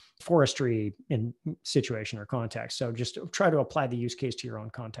in forestry in situation or context. So just try to apply the use case to your own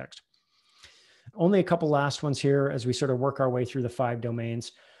context. Only a couple last ones here as we sort of work our way through the 5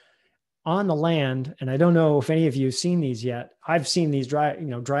 domains. On the land, and I don't know if any of you have seen these yet. I've seen these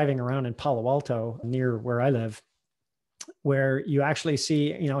driving around in Palo Alto near where I live, where you actually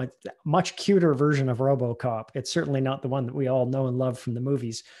see, a much cuter version of RoboCop. It's certainly not the one that we all know and love from the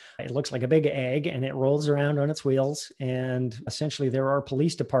movies. It looks like a big egg and it rolls around on its wheels. And essentially there are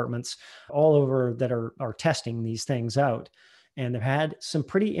police departments all over that are testing these things out. And they've had some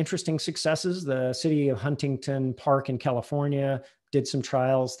pretty interesting successes. The city of Huntington Park in California did some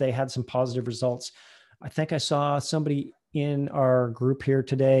trials. They had some positive results. I think I saw somebody in our group here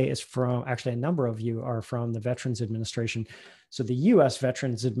today is from, actually a number of you are from the Veterans Administration. So the US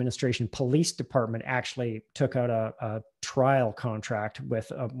Veterans Administration Police Department actually took out a trial contract with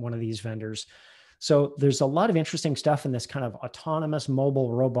one of these vendors. So there's a lot of interesting stuff in this kind of autonomous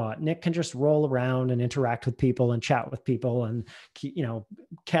mobile robot. And it can just roll around and interact with people and chat with people and,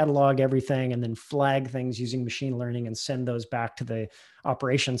 catalog everything and then flag things using machine learning and send those back to the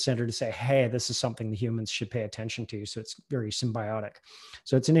operations center to say, hey, this is something the humans should pay attention to. So it's very symbiotic.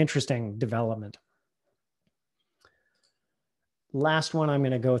 So it's an interesting development. Last one I'm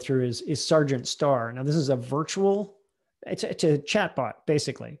going to go through is Sergeant Star. Now, this is a virtual, it's a chatbot,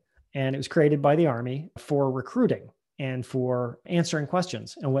 basically. And it was created by the Army for recruiting and for answering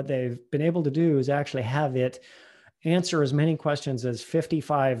questions. And what they've been able to do is actually have it answer as many questions as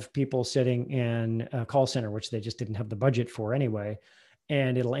 55 people sitting in a call center, which they just didn't have the budget for anyway.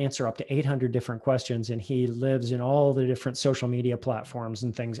 And it'll answer up to 800 different questions. And he lives in all the different social media platforms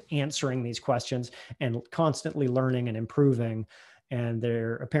and things, answering these questions and constantly learning and improving. And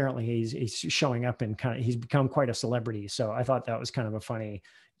they're apparently he's showing up and he's become quite a celebrity. So I thought that was kind of a funny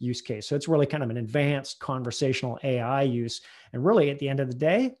use case. So it's really kind of an advanced conversational AI use. And really at the end of the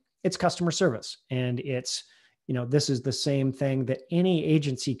day, it's customer service. And it's, this is the same thing that any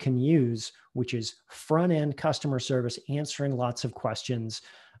agency can use, which is front-end customer service, answering lots of questions.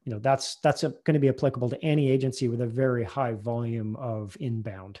 That's going to be applicable to any agency with a very high volume of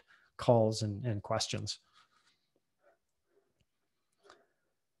inbound calls and questions.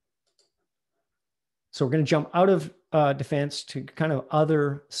 So we're going to jump out of defense to kind of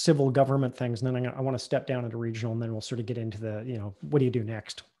other civil government things. And then I want to step down into regional, and then we'll sort of get into the, what do you do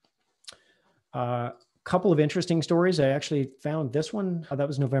next? Couple of interesting stories. I actually found this one. That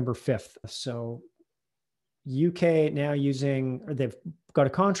was November 5th. So UK now they've got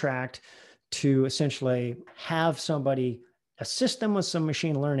a contract to essentially have somebody assist them with some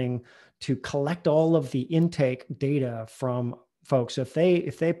machine learning to collect all of the intake data from folks. So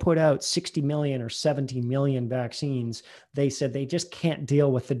if they put out 60 million or 70 million vaccines, they said they just can't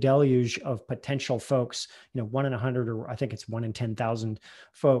deal with the deluge of potential folks, 1 in 100, or I think it's 1 in 10,000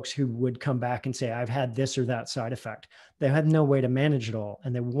 folks who would come back and say, I've had this or that side effect. They have no way to manage it all.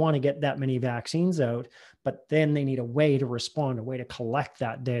 And they want to get that many vaccines out, but then they need a way to respond, a way to collect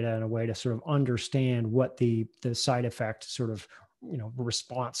that data, and a way to sort of understand what the side effect sort of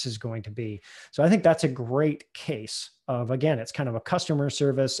response is going to be. So I think that's a great case of, again, it's kind of a customer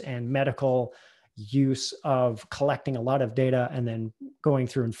service and medical use of collecting a lot of data and then going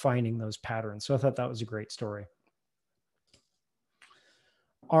through and finding those patterns. So I thought that was a great story.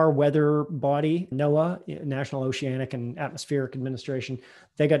 our weather body, NOAA, National Oceanic and Atmospheric Administration,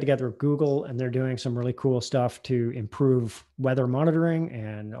 they got together with Google, and they're doing some really cool stuff to improve weather monitoring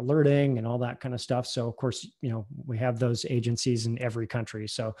and alerting and all that kind of stuff. So of course, we have those agencies in every country.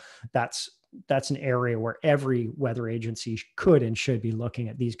 So that's an area where every weather agency could and should be looking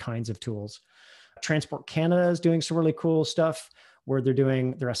at these kinds of tools. Transport Canada is doing some really cool stuff where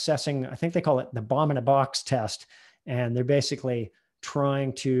they're assessing, I think they call it the bomb in a box test. And they're basically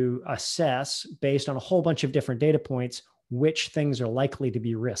trying to assess, based on a whole bunch of different data points, which things are likely to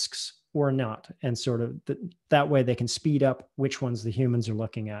be risks or not. And sort of that way they can speed up which ones the humans are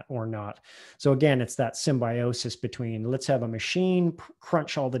looking at or not. So again, it's that symbiosis between let's have a machine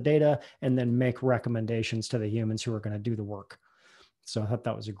crunch all the data and then make recommendations to the humans who are going to do the work. So I thought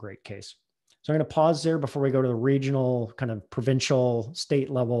that was a great case. So I'm going to pause there before we go to the regional, kind of provincial,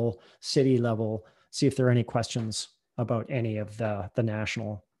 state level, city level, see if there are any questions about any of the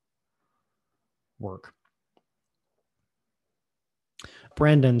national work.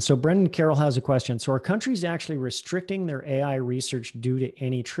 Brendan. So Brendan Carroll has a question. So are countries actually restricting their AI research due to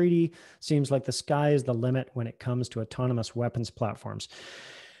any treaty? Seems like the sky is the limit when it comes to autonomous weapons platforms.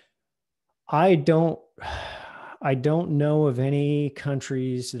 I don't know of any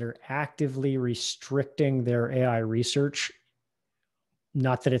countries that are actively restricting their AI research.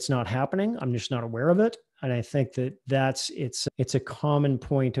 Not that it's not happening. I'm just not aware of it. And I think that it's a common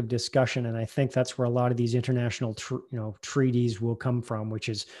point of discussion. And I think that's where a lot of these international treaties will come from, which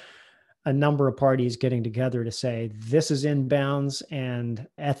is a number of parties getting together to say, this is in bounds and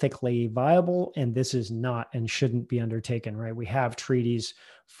ethically viable, and this is not and shouldn't be undertaken, right? We have treaties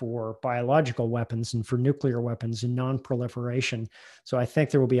for biological weapons and for nuclear weapons and non-proliferation. So I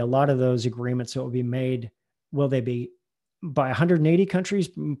think there will be a lot of those agreements that will be made. Will they be by 180 countries?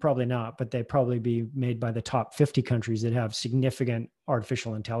 Probably not, but they probably be made by the top 50 countries that have significant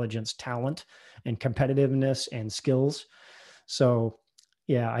artificial intelligence talent and competitiveness and skills. So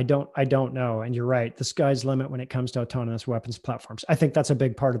yeah, I don't know. And you're right. The sky's the limit when it comes to autonomous weapons platforms. I think that's a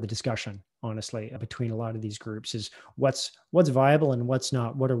big part of the discussion, honestly, between a lot of these groups is what's viable and what's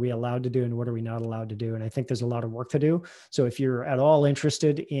not. What are we allowed to do and what are we not allowed to do? And I think there's a lot of work to do. So if you're at all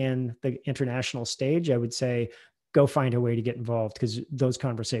interested in the international stage, I would say go find a way to get involved because those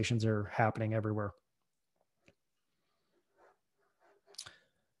conversations are happening everywhere.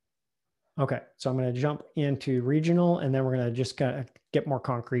 Okay, so I'm going to jump into regional, and then we're going to just kind of get more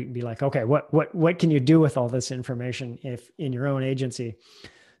concrete and be like, okay, what can you do with all this information if in your own agency?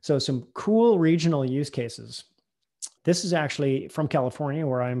 So some cool regional use cases. This is actually from California,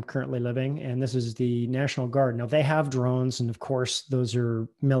 where I'm currently living, and this is the National Guard. Now, they have drones, and of course, those are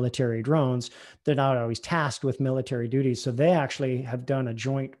military drones. They're not always tasked with military duties, so they actually have done a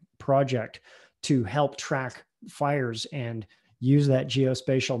joint project to help track fires and use that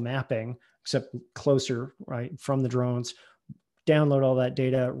geospatial mapping, except closer, right, from the drones, download all that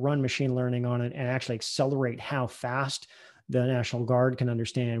data, run machine learning on it, and actually accelerate how fast the National Guard can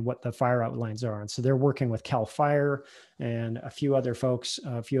understand what the fire outlines are. And so they're working with CAL FIRE and a few other folks,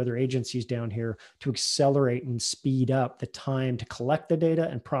 a few other agencies down here to accelerate and speed up the time to collect the data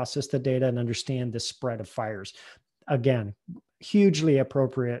and process the data and understand the spread of fires. Again, hugely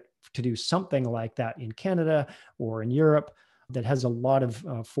appropriate to do something like that in Canada or in Europe that has a lot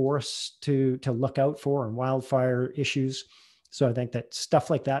of forests to look out for and wildfire issues. So I think that stuff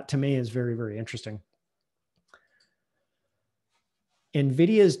like that to me is very, very interesting.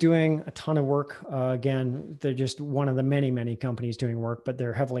 NVIDIA is doing a ton of work. Again, they're just one of the many, many companies doing work, but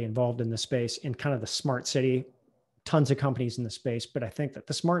they're heavily involved in the space in kind of the smart city, tons of companies in the space. But I think that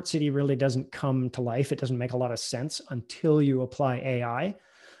the smart city really doesn't come to life. It doesn't make a lot of sense until you apply AI.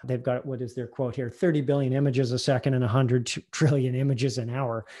 They've got, what is their quote here? 30 billion images a second and 100 trillion images an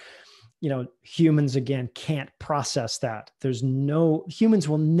hour. Humans, again, can't process that. Humans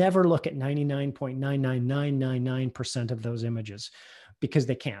will never look at 99.99999% of those images because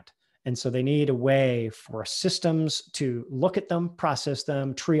they can't. And so they need a way for systems to look at them, process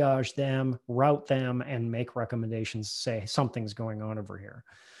them, triage them, route them, and make recommendations, say something's going on over here.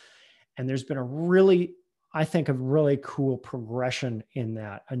 And there's been a really cool progression in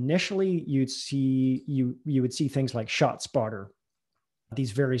that. Initially, you would see things like ShotSpotter,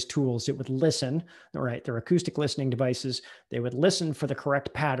 these various tools. It would listen, right? They're acoustic listening devices. They would listen for the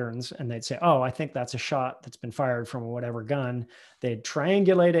correct patterns and they'd say, oh, I think that's a shot that's been fired from whatever gun. They'd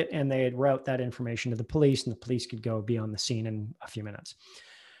triangulate it and they'd route that information to the police, and the police could go be on the scene in a few minutes.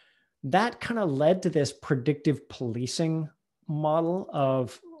 That kind of led to this predictive policing model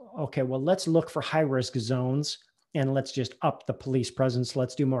of, okay, well, let's look for high-risk zones and let's just up the police presence.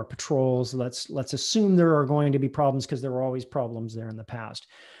 Let's do more patrols. Let's assume there are going to be problems because there were always problems there in the past.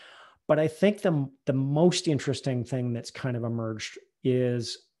 But I think the most interesting thing that's kind of emerged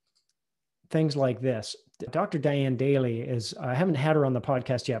is things like this. Dr. Diane Daly is, I haven't had her on the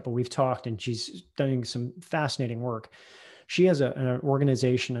podcast yet, but we've talked, and she's doing some fascinating work. She has an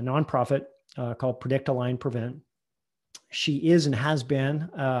organization, a nonprofit called Predict, Align, Prevent. She is and has been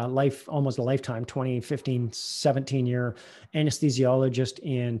almost a lifetime, 15, 17-year anesthesiologist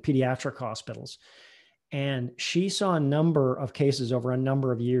in pediatric hospitals. And she saw a number of cases over a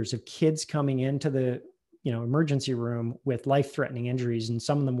number of years of kids coming into the emergency room with life-threatening injuries, and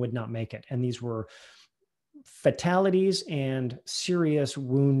some of them would not make it. And these were fatalities and serious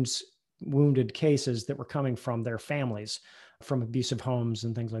wounded cases that were coming from their families, from abusive homes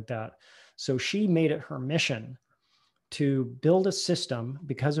and things like that. So she made it her mission to build a system,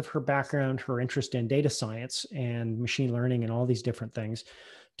 because of her background, her interest in data science and machine learning and all these different things,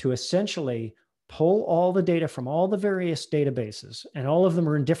 to essentially pull all the data from all the various databases, and all of them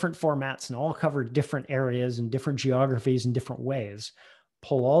are in different formats and all cover different areas and different geographies in different ways,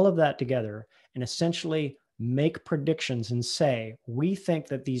 pull all of that together and essentially make predictions and say, we think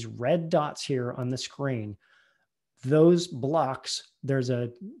that these red dots here on the screen, those blocks, there's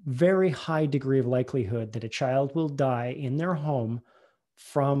a very high degree of likelihood that a child will die in their home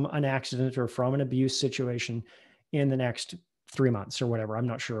from an accident or from an abuse situation in the next 3 months or whatever. I'm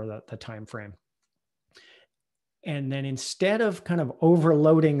not sure the time frame. And then instead of kind of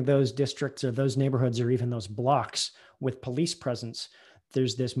overloading those districts or those neighborhoods or even those blocks with police presence,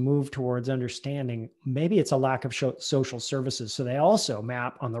 there's this move towards understanding maybe it's a lack of social services. So they also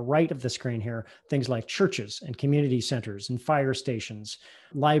map on the right of the screen here things like churches and community centers and fire stations,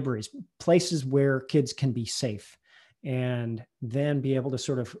 libraries, places where kids can be safe, and then be able to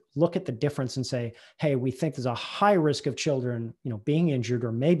sort of look at the difference and say, hey, we think there's a high risk of children, being injured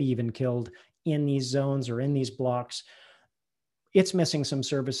or maybe even killed in these zones or in these blocks. It's missing some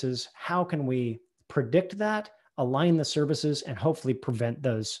services. How can we predict that, align the services, and hopefully prevent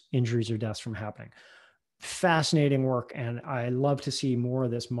those injuries or deaths from happening? Fascinating work. And I love to see more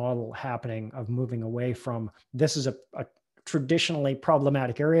of this model happening, of moving away from, this is a traditionally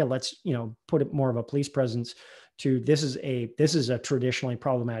problematic area, let's put it more of a police presence, to this is a traditionally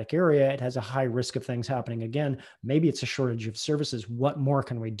problematic area. It has a high risk of things happening again. Maybe it's a shortage of services. What more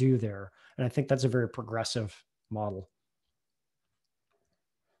can we do there? And I think that's a very progressive model.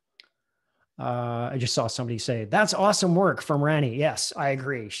 I just saw somebody say, that's awesome work from Rani. Yes, I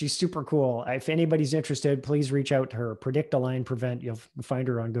agree. She's super cool. If anybody's interested, please reach out to her. Predict, Align, Prevent. You'll find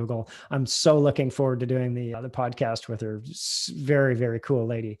her on Google. I'm so looking forward to doing the podcast with her. Very, very cool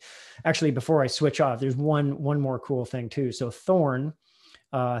lady. Actually, before I switch off, there's one more cool thing too. So Thorn,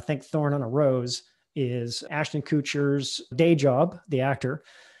 I think Thorn on a Rose is Ashton Kutcher's day job, the actor.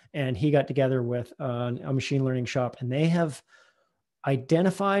 And he got together with a machine learning shop, and they have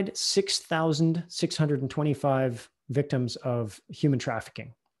identified 6,625 victims of human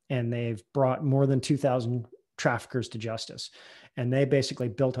trafficking. And they've brought more than 2,000 traffickers to justice. And they basically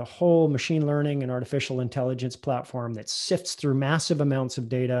built a whole machine learning and artificial intelligence platform that sifts through massive amounts of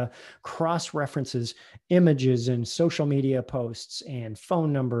data, cross-references images and social media posts and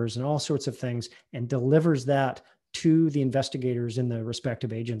phone numbers and all sorts of things, and delivers that to the investigators in the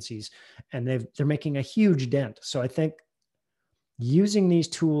respective agencies. And they're making a huge dent. So I think using these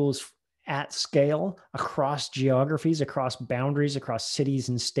tools at scale across geographies, across boundaries, across cities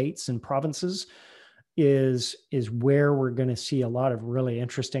and states and provinces is where we're going to see a lot of really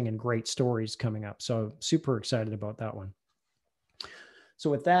interesting and great stories coming up. So super excited about that one. So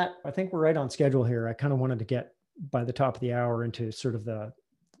with that, I think we're right on schedule here. I kind of wanted to get by the top of the hour into sort of the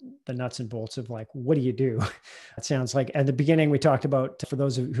nuts and bolts of like, what do you do? It sounds like at the beginning we talked about, for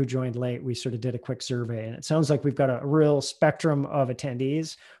those who joined late, we sort of did a quick survey, and it sounds like we've got a real spectrum of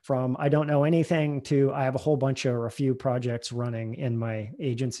attendees, from I don't know anything to I have a whole bunch or a few projects running in my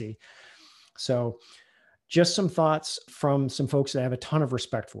agency. So just some thoughts from some folks that I have a ton of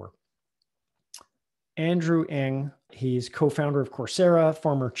respect for. Andrew Ng, he's co-founder of Coursera,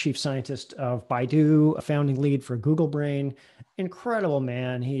 former chief scientist of Baidu, a founding lead for Google Brain. Incredible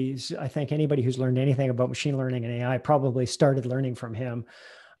man. I think anybody who's learned anything about machine learning and AI probably started learning from him.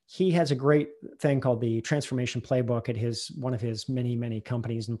 He has a great thing called the Transformation Playbook at one of his many, many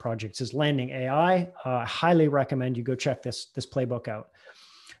companies and projects is Landing AI. I highly recommend you go check this playbook out.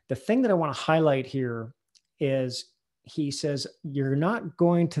 The thing that I want to highlight here is he says, you're not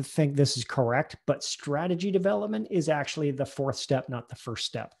going to think this is correct, but strategy development is actually the fourth step, not the first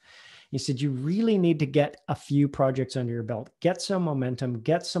step. He said, you really need to get a few projects under your belt, get some momentum,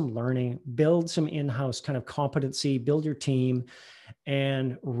 get some learning, build some in-house kind of competency, build your team,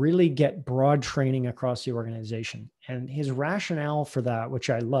 and really get broad training across the organization. And his rationale for that, which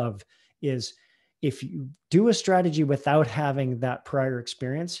I love, is if you do a strategy without having that prior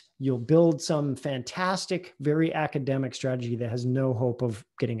experience, you'll build some fantastic, very academic strategy that has no hope of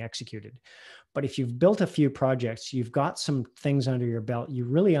getting executed. But if you've built a few projects, you've got some things under your belt, you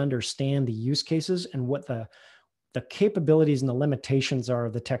really understand the use cases and what the capabilities and the limitations are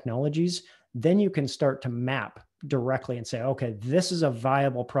of the technologies, then you can start to map directly and say, okay, this is a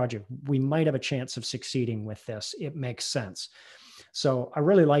viable project. We might have a chance of succeeding with this. It makes sense. So I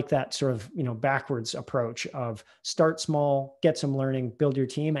really like that sort of, backwards approach of start small, get some learning, build your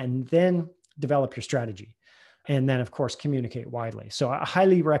team, and then develop your strategy. And then, of course, communicate widely. So I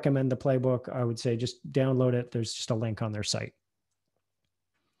highly recommend the playbook. I would say just download it. There's just a link on their site.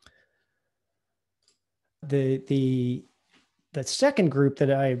 The second group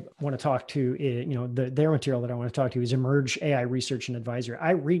that I want to talk to is, their material that I want to talk to is Emerge AI Research and Advisory.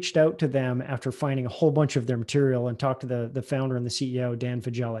 I reached out to them after finding a whole bunch of their material and talked to the founder and the CEO, Dan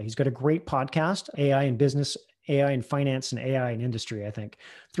Fagella. He's got a great podcast, AI in Business, AI in Finance, and AI in Industry, I think.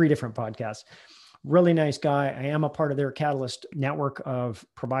 3 different podcasts. Really nice guy. I am a part of their Catalyst network of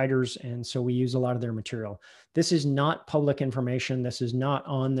providers, and so we use a lot of their material. This is not public information. This is not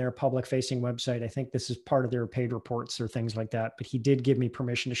on their public-facing website. I think this is part of their paid reports or things like that, but he did give me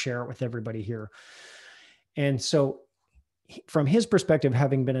permission to share it with everybody here. And so from his perspective,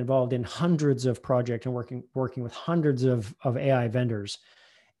 having been involved in hundreds of projects and working with hundreds of AI vendors,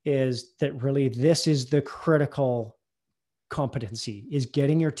 is that really this is the critical competency, is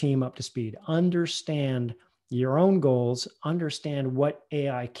getting your team up to speed, understand your own goals, understand what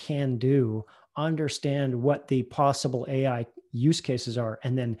AI can do, understand what the possible AI use cases are,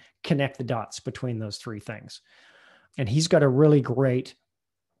 and then connect the dots between those 3 things. And he's got a really great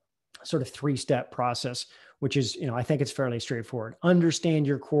sort of 3-step process, which is, I think it's fairly straightforward. Understand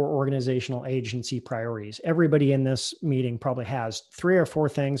your core organizational agency priorities. Everybody in this meeting probably has 3 or 4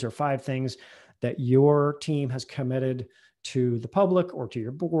 things or 5 things that your team has committed to the public or to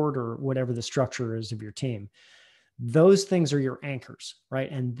your board or whatever the structure is of your team. Those things are your anchors,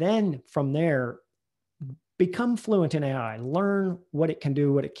 right? And then from there, become fluent in AI, learn what it can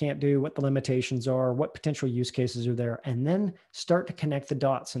do, what it can't do, what the limitations are, what potential use cases are there, and then start to connect the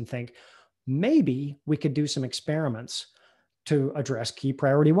dots and think, maybe we could do some experiments to address key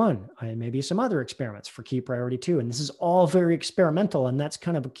priority 1 and maybe some other experiments for key priority 2. And this is all very experimental. And that's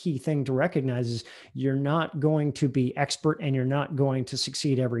kind of a key thing to recognize is you're not going to be expert and you're not going to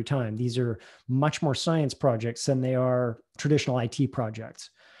succeed every time. These are much more science projects than they are traditional IT projects.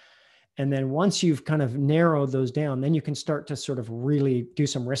 And then once you've kind of narrowed those down, then you can start to sort of really do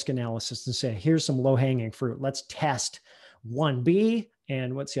some risk analysis and say, here's some low hanging fruit. Let's test 1B.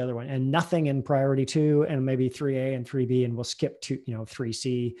 And what's the other one? And nothing in priority 2 and maybe 3A and 3B, and we'll skip to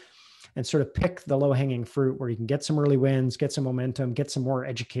 3C and sort of pick the low hanging fruit where you can get some early wins, get some momentum, get some more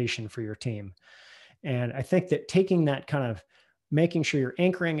education for your team. And I think that taking that kind of making sure you're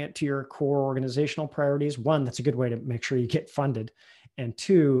anchoring it to your core organizational priorities, 1, that's a good way to make sure you get funded. And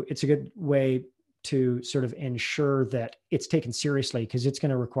 2, it's a good way to sort of ensure that it's taken seriously because it's going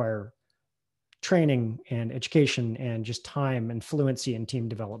to require training and education and just time and fluency in team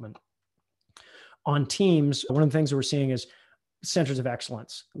development. On teams, one of the things that we're seeing is centers of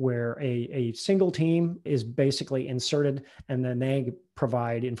excellence, where a single team is basically inserted and then they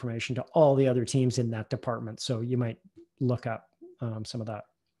provide information to all the other teams in that department. So you might look up some of that.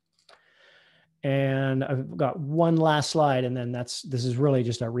 And I've got one last slide, and then this is really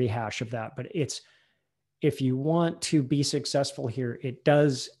just a rehash of that. But if you want to be successful here, it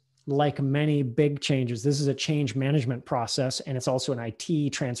does, like many big changes, this is a change management process, and it's also an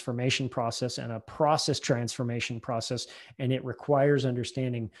IT transformation process and a process transformation process. And it requires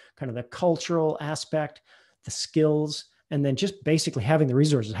understanding kind of the cultural aspect, the skills, and then just basically having the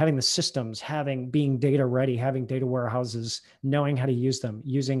resources, having the systems, being data ready, having data warehouses, knowing how to use them,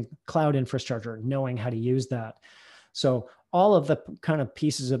 using cloud infrastructure, knowing how to use that. So all of the kind of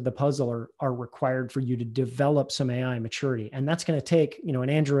pieces of the puzzle are required for you to develop some AI maturity. And that's going to take,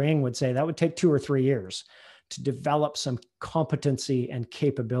 and Andrew Ng would say that would take 2 or 3 years to develop some competency and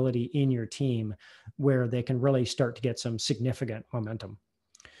capability in your team where they can really start to get some significant momentum.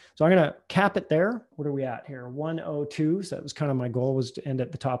 So I'm going to cap it there. What are we at here? 1:02. So that was kind of my goal, was to end at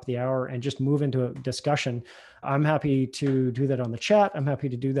the top of the hour and just move into a discussion. I'm happy to do that on the chat. I'm happy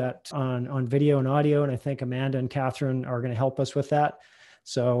to do that on video and audio. And I think Amanda and Catherine are going to help us with that.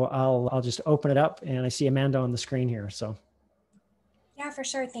 So I'll just open it up, and I see Amanda on the screen here. So. Yeah, for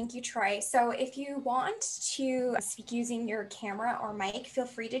sure. Thank you, Troy. So if you want to speak using your camera or mic, feel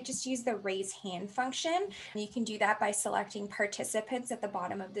free to just use the raise hand function. You can do that by selecting participants at the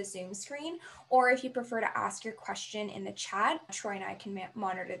bottom of the Zoom screen, or if you prefer to ask your question in the chat, Troy and I can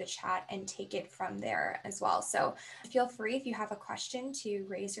monitor the chat and take it from there as well. So feel free, if you have a question, to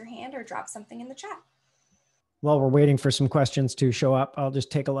raise your hand or drop something in the chat. While we're waiting for some questions to show up, I'll just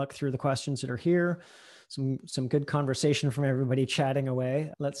take a look through the questions that are here. Some good conversation from everybody chatting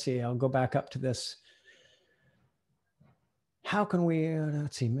away. Let's see, I'll go back up to this. How can we,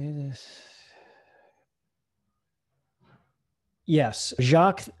 let's see, maybe this. Yes,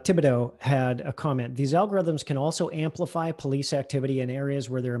 Jacques Thibodeau had a comment. These algorithms can also amplify police activity in areas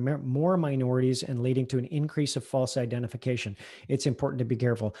where there are more minorities and leading to an increase of false identification. It's important to be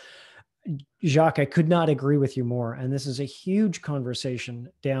careful. Jacques, I could not agree with you more. And this is a huge conversation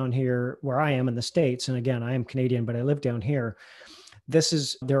down here where I am in the States. And again, I am Canadian, but I live down here.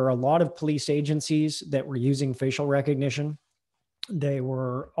 There are a lot of police agencies that were using facial recognition. They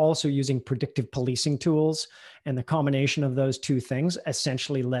were also using predictive policing tools. And the combination of those two things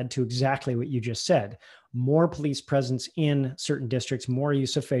essentially led to exactly what you just said. More police presence in certain districts, more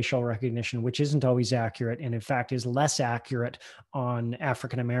use of facial recognition, which isn't always accurate, and in fact is less accurate on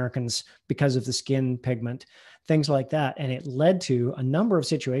African Americans because of the skin pigment, things like that. And it led to a number of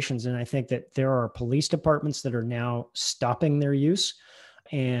situations. And I think that there are police departments that are now stopping their use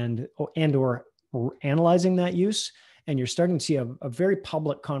or analyzing that use. And you're starting to see a very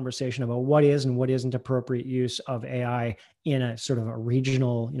public conversation about what is and what isn't appropriate use of AI in a sort of a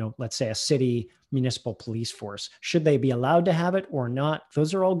regional, let's say a city municipal police force. Should they be allowed to have it or not?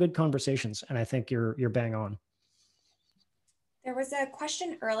 Those are all good conversations. And I think you're bang on. There was a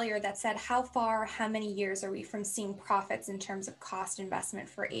question earlier that said, how many years are we from seeing profits in terms of cost investment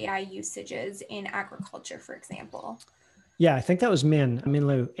for AI usages in agriculture, for example? Yeah, I think that was Min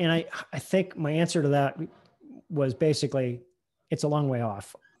Lu. And I think my answer to that was basically, it's a long way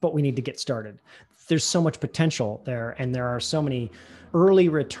off, but we need to get started. There's so much potential there. And there are so many early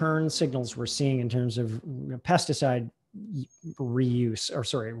return signals we're seeing in terms of pesticide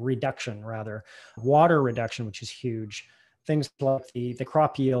reduction, water reduction, which is huge. Things like the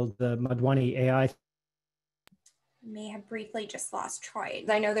crop yield, the Madwani AI. May have briefly just lost Troy.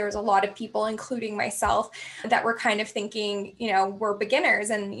 I know there was a lot of people, including myself, that were kind of thinking, we're beginners,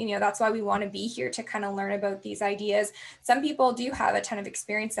 and that's why we want to be here, to kind of learn about these ideas. Some people do have a ton of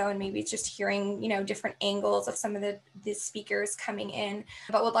experience though, and maybe it's just hearing, different angles of some of the speakers coming in.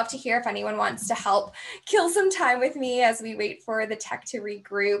 But would love to hear if anyone wants to help kill some time with me as we wait for the tech to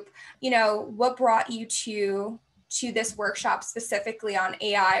regroup. What brought you to this workshop specifically on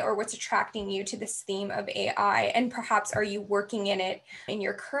AI, or what's attracting you to this theme of AI? And perhaps are you working in it in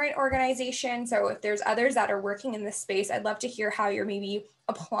your current organization? So if there's others that are working in this space, I'd love to hear how you're maybe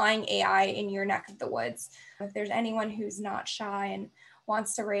applying AI in your neck of the woods. If there's anyone who's not shy and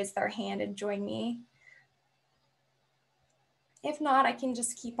wants to raise their hand and join me. If not, I can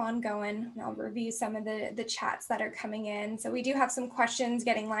just keep on going and I'll review some of the chats that are coming in. So we do have some questions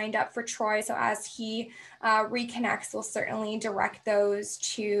getting lined up for Troy. So as he reconnects, we'll certainly direct those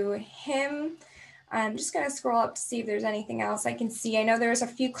to him. I'm just going to scroll up to see if there's anything else I can see. I know there's a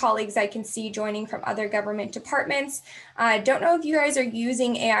few colleagues I can see joining from other government departments. I don't know if you guys are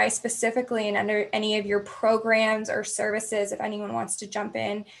using AI specifically in under any of your programs or services, if anyone wants to jump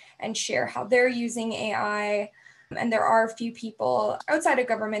in and share how they're using AI. And there are a few people outside of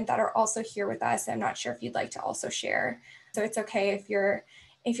government that are also here with us. I'm not sure if you'd like to also share. So it's okay if you're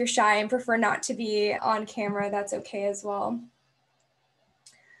shy and prefer not to be on camera, that's okay as well.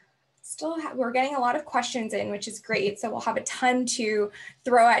 We're getting a lot of questions in, which is great. So we'll have a ton to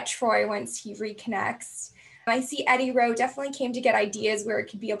throw at Troy once he reconnects. I see Eddie Rowe definitely came to get ideas where it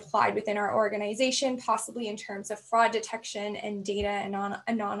could be applied within our organization, possibly in terms of fraud detection and data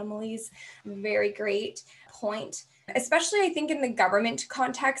anomalies. Very great point. Especially, I think, in the government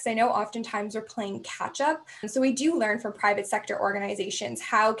context. I know oftentimes we're playing catch up. So we do learn from private sector organizations.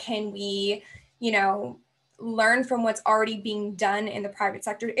 How can we, learn from what's already being done in the private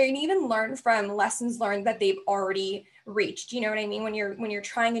sector, and even learn from lessons learned that they've already reached? You know what I mean? When you're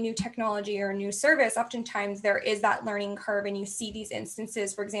trying a new technology or a new service, oftentimes there is that learning curve, and you see these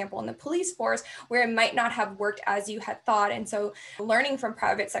instances, for example, in the police force, where it might not have worked as you had thought. And so learning from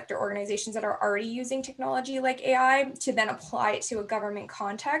private sector organizations that are already using technology like AI to then apply it to a government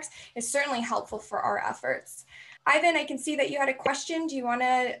context is certainly helpful for our efforts. Ivan, I can see that you had a question. Do you want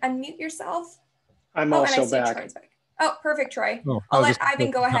to unmute yourself? I'm also back. Troy's back. Oh, perfect, Troy. Oh, I'll let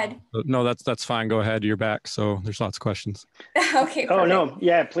Ivan go ahead. No, that's fine. Go ahead. You're back. So there's lots of questions. Okay. Perfect. Oh, no.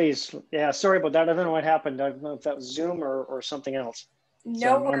 Yeah, please. Yeah, sorry about that. I don't know what happened. I don't know if that was Zoom or something else.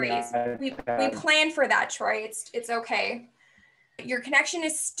 No I'm on the worries. We iPad. planned for that, Troy. It's okay. Your connection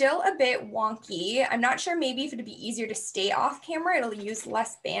is still a bit wonky. I'm not sure maybe if it'd be easier to stay off camera, it'll use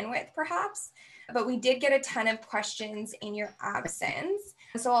less bandwidth perhaps, but we did get a ton of questions in your absence.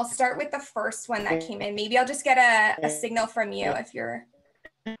 So I'll start with the first one that came in. Maybe I'll just get a signal from you if you're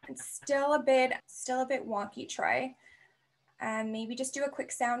it's still a bit wonky, Troy. Maybe just do a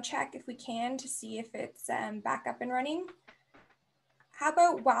quick sound check if we can to see if it's back up and running. How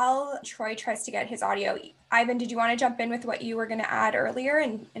about while Troy tries to get his audio, Ivan, did you want to jump in with what you were going to add earlier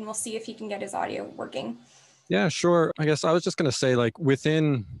and we'll see if he can get his audio working? Yeah, sure. I guess I was just going to say, like,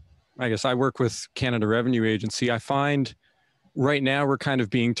 I guess I work with Canada Revenue Agency. I find right now we're kind of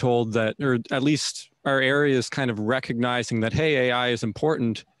being told that, or at least our area is kind of recognizing that, hey, AI is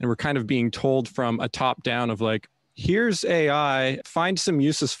important. And we're kind of being told from a top down of like, here's AI, find some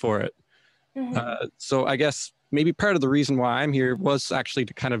uses for it. So I guess maybe part of the reason why I'm here was actually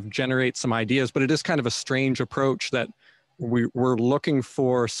to kind of generate some ideas, but it is kind of a strange approach that we're looking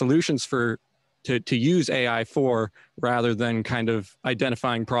for solutions to use AI for, rather than kind of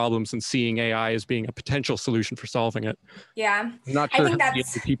identifying problems and seeing AI as being a potential solution for solving it. Yeah, I'm not I sure think how many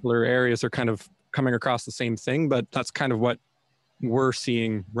that's other people or areas are kind of coming across the same thing, but that's kind of what we're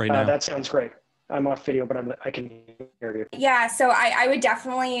seeing right now. That sounds great. I'm off video, but I can hear you. yeah. So I would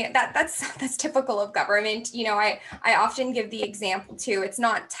definitely that's typical of government. You know, I often give the example too. It's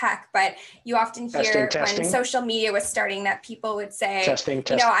not tech, but you often hear when social media was starting that people would say,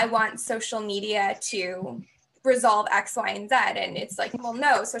 you know, I want social media to resolve X, Y, and Z. And it's like, well,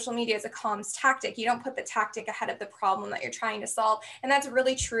 no, social media is a comms tactic. You don't put the tactic ahead of the problem that you're trying to solve. And that's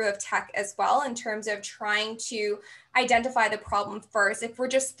really true of tech as well, in terms of trying to identify the problem first. If we're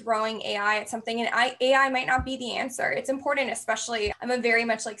just throwing AI at something, and AI might not be the answer. It's important, especially I'm a very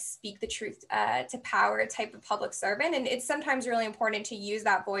much like speak the truth to power type of public servant. And it's sometimes really important to use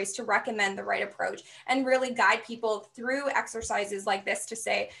that voice to recommend the right approach and really guide people through exercises like this to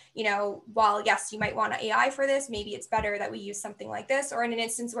say, you know, while yes, you might want AI for this, maybe it's better that we use something like this, or in an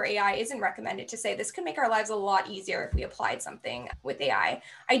instance where AI isn't recommended, to say this could make our lives a lot easier if we applied something with AI.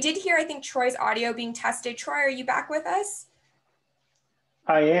 I did hear, I think, Troy's audio being tested. Troy, are you back with us?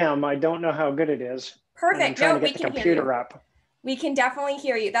 I am. I don't know how good it is. Perfect. I'm trying to get the computer up. We can definitely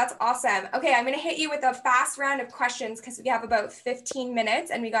hear you. That's awesome. Okay, I'm going to hit you with a fast round of questions because we have about 15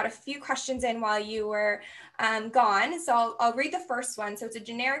 minutes and we got a few questions in while you were gone. So I'll read the first one. So it's a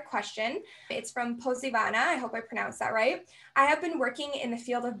generic question. It's from Posivana. I hope I pronounced that right. I have been working in the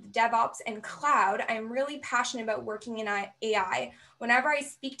field of DevOps and cloud. I am really passionate about working in AI. Whenever I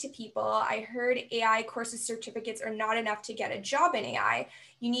speak to people, I heard AI courses certificates are not enough to get a job in AI.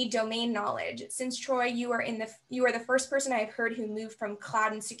 You need domain knowledge. Since Troy, you are the first person I've heard who moved from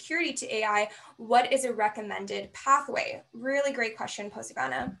cloud and security to AI. What is a recommended pathway? Really great question,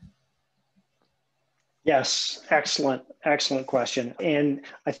 Posivana. Yes, excellent question. And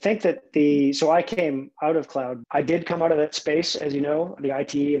I think that so I came out of cloud. I did come out of that space, as you know, the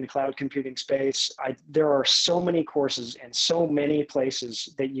IT and the cloud computing space. There are so many courses and so many places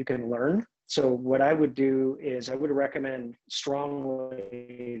that you can learn. So what I would do is I would recommend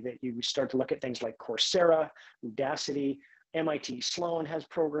strongly that you start to look at things like Coursera, Udacity, MIT Sloan has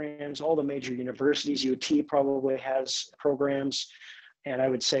programs, all the major universities, UT probably has programs. And I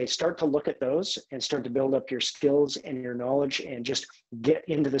would say start to look at those and start to build up your skills and your knowledge and just get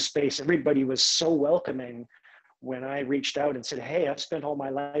into the space. Everybody was so welcoming when I reached out and said, hey, I've spent all my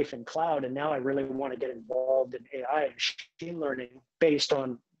life in cloud and now I really want to get involved in AI and machine learning based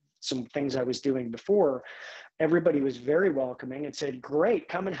on some things I was doing before. Everybody was very welcoming and said, great,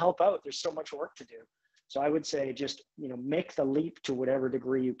 come and help out. There's so much work to do. So I would say just, you know, make the leap to whatever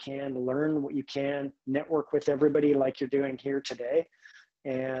degree you can, learn what you can, network with everybody like you're doing here today.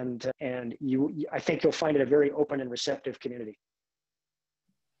 And I think you'll find it a very open and receptive community.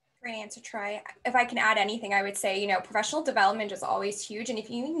 Great answer, Troy. If I can add anything, I would say, you know, professional development is always huge. And if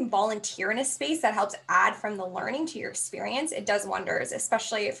you can volunteer in a space that helps add from the learning to your experience, it does wonders,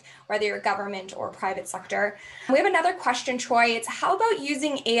 especially if whether you're government or private sector. We have another question, Troy. It's how about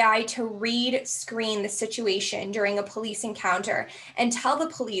using AI to screen the situation during a police encounter and tell the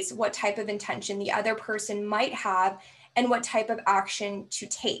police what type of intention the other person might have and what type of action to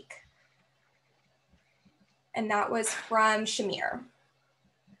take? And that was from Shamir.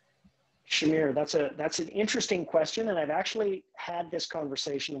 Shamir, that's an interesting question, and I've actually had this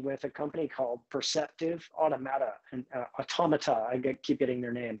conversation with a company called Perceptive Automata, and Automata. I keep getting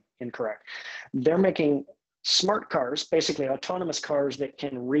their name incorrect. They're making smart cars, basically autonomous cars that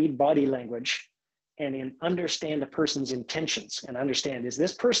can read body language and understand a person's intentions and understand, is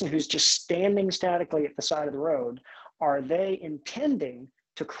this person who's just standing statically at the side of the road, are they intending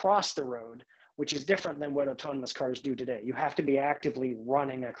to cross the road, which is different than what autonomous cars do today. You have to be actively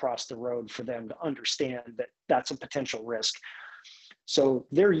running across the road for them to understand that that's a potential risk. So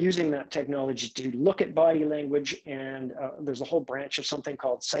they're using that technology to look at body language, and there's a whole branch of something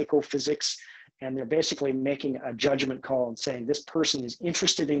called psychophysics, and they're basically making a judgment call and saying this person is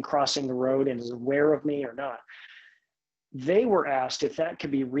interested in crossing the road and is aware of me or not. They were asked if that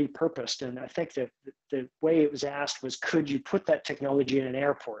could be repurposed, and I think that the way it was asked was, could you put that technology in an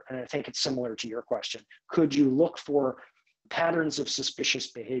airport? And I think it's similar to your question. Could you look for patterns of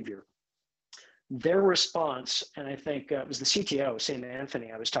suspicious behavior? Their response, and I think it was the CTO, Sam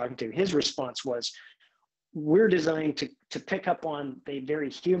Anthony, I was talking to, his response was, we're designed to pick up on the very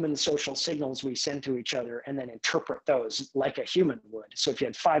human social signals we send to each other and then interpret those like a human would. So if you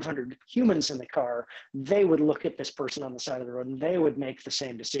had 500 humans in the car, they would look at this person on the side of the road and they would make the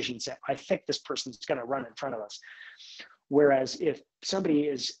same decisions that I think this person's going to run in front of us. Whereas if somebody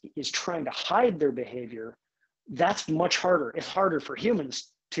is trying to hide their behavior, that's much harder. It's harder for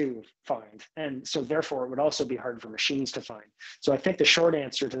humans to find. And so therefore it would also be hard for machines to find. So I think the short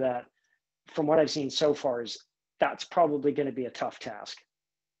answer to that, from what I've seen so far, is that's probably going to be a tough task.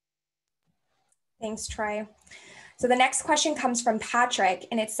 Thanks, Troy. So the next question comes from Patrick,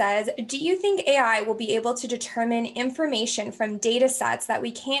 and it says, do you think AI will be able to determine information from data sets that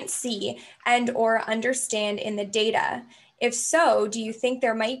we can't see and or understand in the data? If so, do you think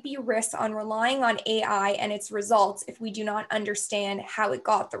there might be risks on relying on AI and its results if we do not understand how it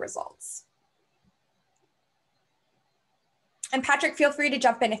got the results? And Patrick, feel free to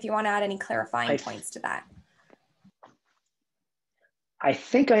jump in if you want to add any clarifying points to that. I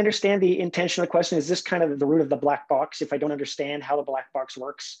think I understand the intention of the question. Is this kind of the root of the black box? If I don't understand how the black box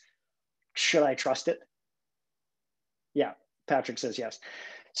works, should I trust it? Yeah, Patrick says yes.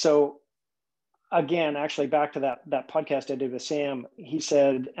 So again, actually back to that podcast I did with Sam, he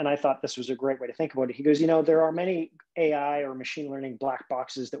said, and I thought this was a great way to think about it. He goes, there are many AI or machine learning black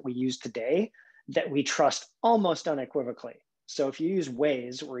boxes that we use today that we trust almost unequivocally. So if you use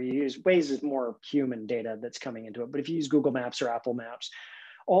Waze, Waze is more human data that's coming into it, but if you use Google Maps or Apple Maps,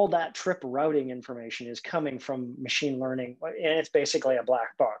 all that trip routing information is coming from machine learning, and it's basically a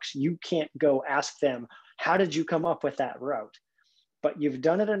black box. You can't go ask them, how did you come up with that route? But you've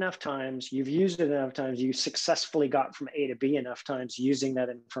done it enough times, you've used it enough times, you successfully got from A to B enough times using that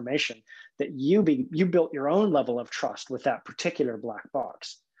information that you built your own level of trust with that particular black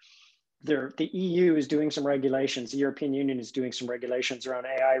box. The EU is doing some regulations, the European Union is doing some regulations around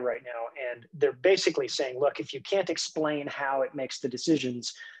AI right now, and they're basically saying, look, if you can't explain how it makes the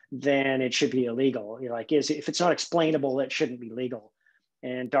decisions, then it should be illegal. If it's not explainable, it shouldn't be legal.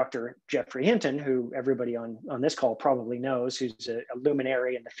 And Dr. Jeffrey Hinton, who everybody on this call probably knows, who's a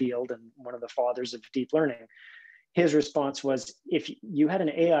luminary in the field and one of the fathers of deep learning, his response was, if you had an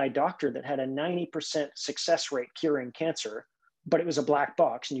AI doctor that had a 90% success rate curing cancer, but it was a black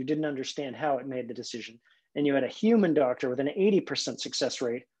box and you didn't understand how it made the decision, and you had a human doctor with an 80% success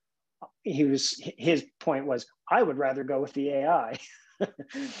rate, his point was, I would rather go with the AI.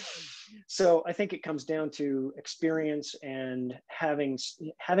 So I think it comes down to experience and having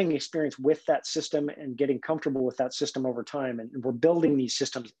experience with that system and getting comfortable with that system over time. And we're building these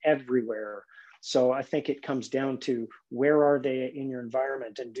systems everywhere. So I think it comes down to, where are they in your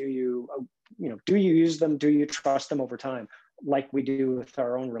environment, and do you use them? Do you trust them over time, like we do with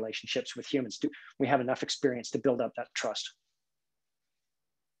our own relationships with humans? Do we have enough experience to build up that trust?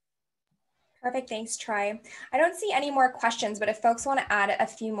 Perfect. Thanks, Troy. I don't see any more questions, but if folks want to add a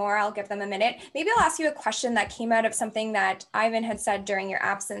few more, I'll give them a minute. Maybe I'll ask you a question that came out of something that Ivan had said during your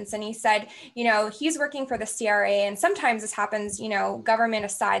absence. And he said, he's working for the CRA, and sometimes this happens, government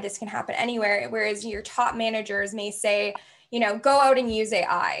aside, this can happen anywhere, whereas your top managers may say, go out and use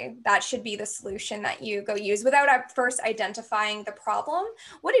AI. That should be the solution that you go use, without first identifying the problem.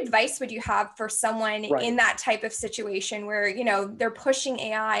 What advice would you have for someone in that type of situation where, they're pushing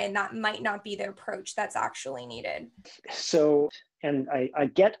AI and that might not be the approach that's actually needed? So, and I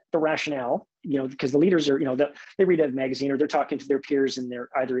get the rationale, because the leaders are, they read a magazine or they're talking to their peers and they're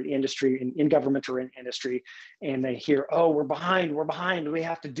either in industry, in government or in industry, and they hear, oh, we're behind, we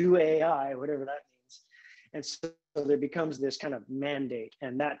have to do AI, whatever that means. And so there becomes this kind of mandate,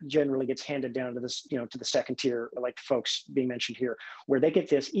 and that generally gets handed down to this, to the second tier, like the folks being mentioned here, where they get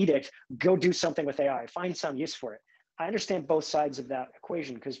this edict, go do something with AI, find some use for it. I understand both sides of that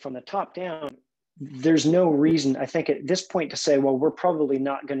equation, because from the top down, there's no reason, I think, at this point to say, well, we're probably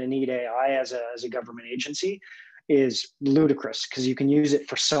not going to need AI as a government agency, is ludicrous, because you can use it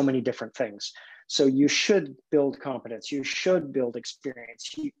for so many different things. So you should build competence, you should build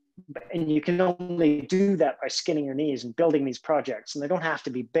experience. And you can only do that by skinning your knees and building these projects. And they don't have to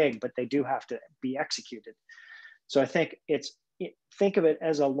be big, but they do have to be executed. So I think think of it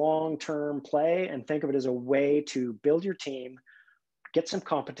as a long-term play, and think of it as a way to build your team, get some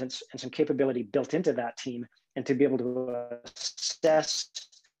competence and some capability built into that team, and to be able to assess,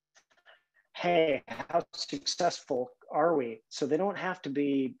 hey, how successful are we? So they don't have to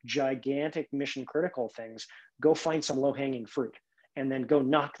be gigantic mission critical things. Go find some low-hanging fruit and then go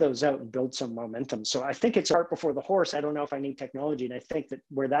knock those out and build some momentum. So I think it's cart before the horse. I don't know if I need technology. And I think that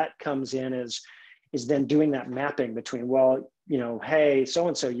where that comes in is then doing that mapping between, well, you know, hey,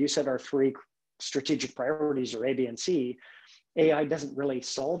 so-and-so, you said our 3 strategic priorities are A, B, and C. AI doesn't really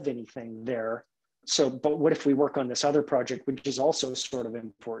solve anything there. So, but what if we work on this other project, which is also sort of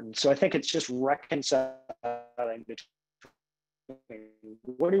important? So I think it's just reconciling between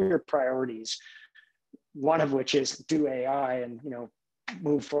what are your priorities, one of which is do AI and, you know,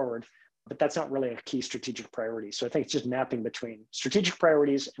 move forward. But that's not really a key strategic priority. So I think it's just mapping between strategic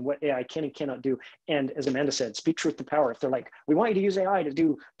priorities and what AI can and cannot do. And as Amanda said, speak truth to power. If they're like, we want you to use AI to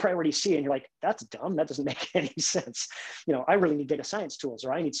do priority C, and you're like, that's dumb, that doesn't make any sense. You know, I really need data science tools,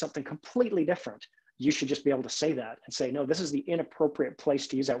 or I need something completely different. You should just be able to say that and say, no, this is the inappropriate place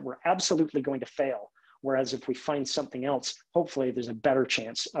to use that. We're absolutely going to fail. Whereas if we find something else, hopefully there's a better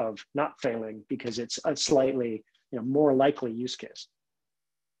chance of not failing because it's a slightly, you know, more likely use case.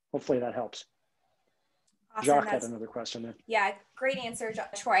 Hopefully that helps. Awesome. Jacques had another question there. Yeah, great answer,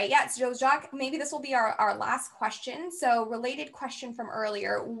 Troy. Yeah, so Jacques, maybe this will be our last question. So related question from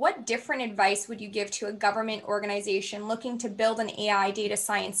earlier, what different advice would you give to a government organization looking to build an AI data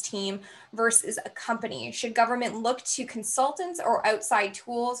science team versus a company? Should government look to consultants or outside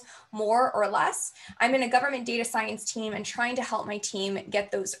tools more or less? I'm in a government data science team and trying to help my team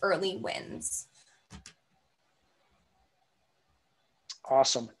get those early wins.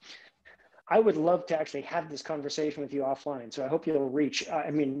 Awesome. I would love to actually have this conversation with you offline. So I hope you'll reach,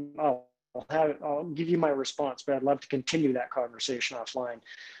 I'll give you my response, but I'd love to continue that conversation offline.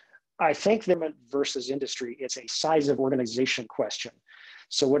 I think government versus industry, it's a size of organization question.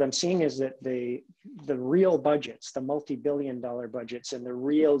 So what I'm seeing is that the real budgets, the multi-billion-dollar budgets, and the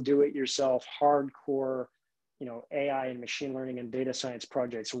real do-it-yourself hardcore, you know, AI and machine learning and data science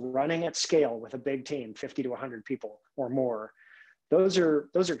projects running at scale with a big team, 50 to 100 people or more. Those are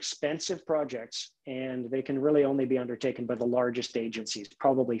expensive projects, and they can really only be undertaken by the largest agencies,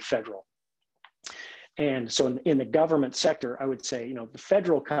 probably federal. And so in the government sector, I would say, you know, the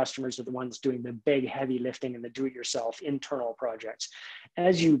federal customers are the ones doing the big heavy lifting and the do-it-yourself internal projects.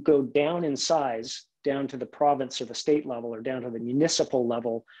 As you go down in size, down to the province or the state level or down to the municipal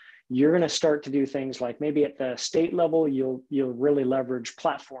level, you're going to start to do things like maybe at the state level, you'll really leverage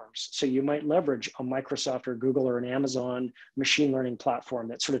platforms. So you might leverage a Microsoft or Google or an Amazon machine learning platform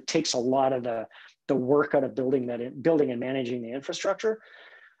that sort of takes a lot of the work out of building and managing the infrastructure.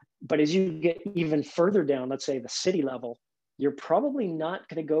 But as you get even further down, let's say the city level, you're probably not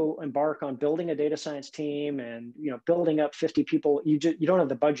going to go embark on building a data science team and, you know, building up 50 people. You don't have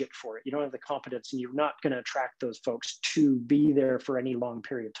the budget for it. You don't have the competence, and you're not going to attract those folks to be there for any long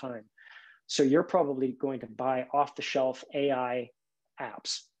period of time. So you're probably going to buy off-the-shelf AI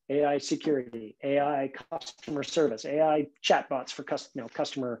apps, AI security, AI customer service, AI chatbots for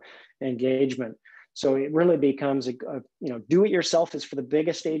customer engagement. So it really becomes do-it-yourself is for the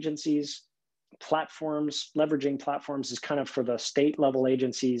biggest agencies. Platforms, leveraging platforms is kind of for the state level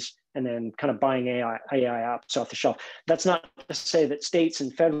agencies, and then kind of buying AI apps off the shelf. That's not to say that states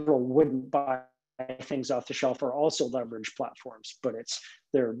and federal wouldn't buy things off the shelf or also leverage platforms, but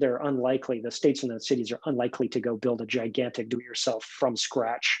they're unlikely. The states and the cities are unlikely to go build a gigantic do-it-yourself from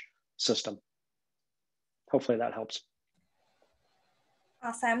scratch system. Hopefully that helps.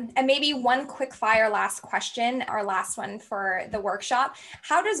 Awesome. And maybe one quick fire last question, our last one for the workshop.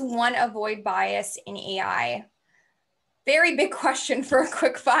 How does one avoid bias in AI? Very big question for a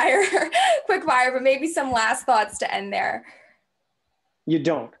quick fire, but maybe some last thoughts to end there. You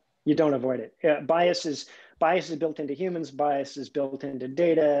don't avoid it. Bias is built into humans. Bias is built into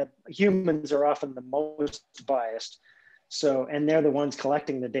data. Humans are often the most biased. So, and they're the ones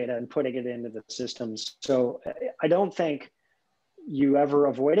collecting the data and putting it into the systems. So I don't think you ever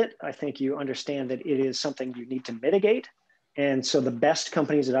avoid it. I think you understand that it is something you need to mitigate. And so the best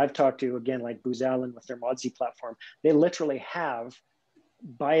companies that I've talked to, again, like Booz Allen with their Modsy platform, they literally have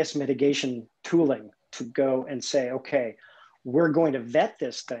bias mitigation tooling to go and say, okay, we're going to vet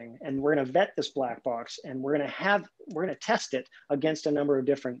this thing, and we're going to vet this black box, and we're going to test it against a number of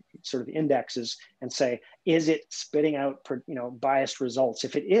different sort of indexes and say, is it spitting out, biased results?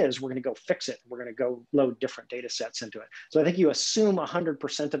 If it is, we're going to go fix it. We're going to go load different data sets into it. So I think you assume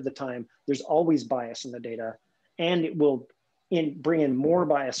 100% of the time there's always bias in the data, and it will bring in more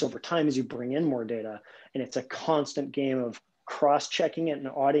bias over time as you bring in more data. And it's a constant game of cross-checking it and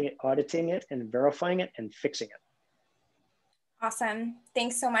auditing it and verifying it and fixing it. Awesome.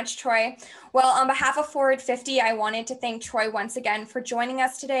 Thanks so much, Troy. Well, on behalf of Forward 50, I wanted to thank Troy once again for joining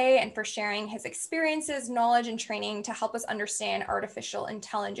us today and for sharing his experiences, knowledge, and training to help us understand artificial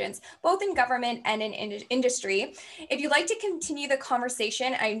intelligence, both in government and in industry. If you'd like to continue the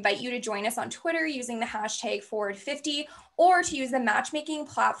conversation, I invite you to join us on Twitter using the hashtag Forward50, or to use the matchmaking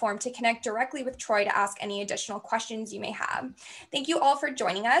platform to connect directly with Troy to ask any additional questions you may have. Thank you all for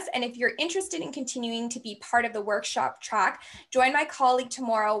joining us. And if you're interested in continuing to be part of the workshop track, join my colleague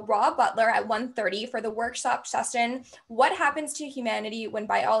tomorrow, Rob Butler, at 1:30 for the workshop session, What Happens to Humanity When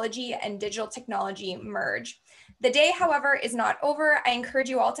Biology and Digital Technology Merge? The day, however, is not over. I encourage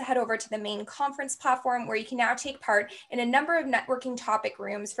you all to head over to the main conference platform where you can now take part in a number of networking topic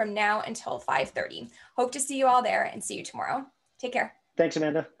rooms from now until 5:30. Hope to see you all there and see you tomorrow. Take care. Thanks,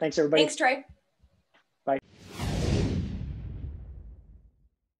 Amanda. Thanks, everybody. Thanks, Troy.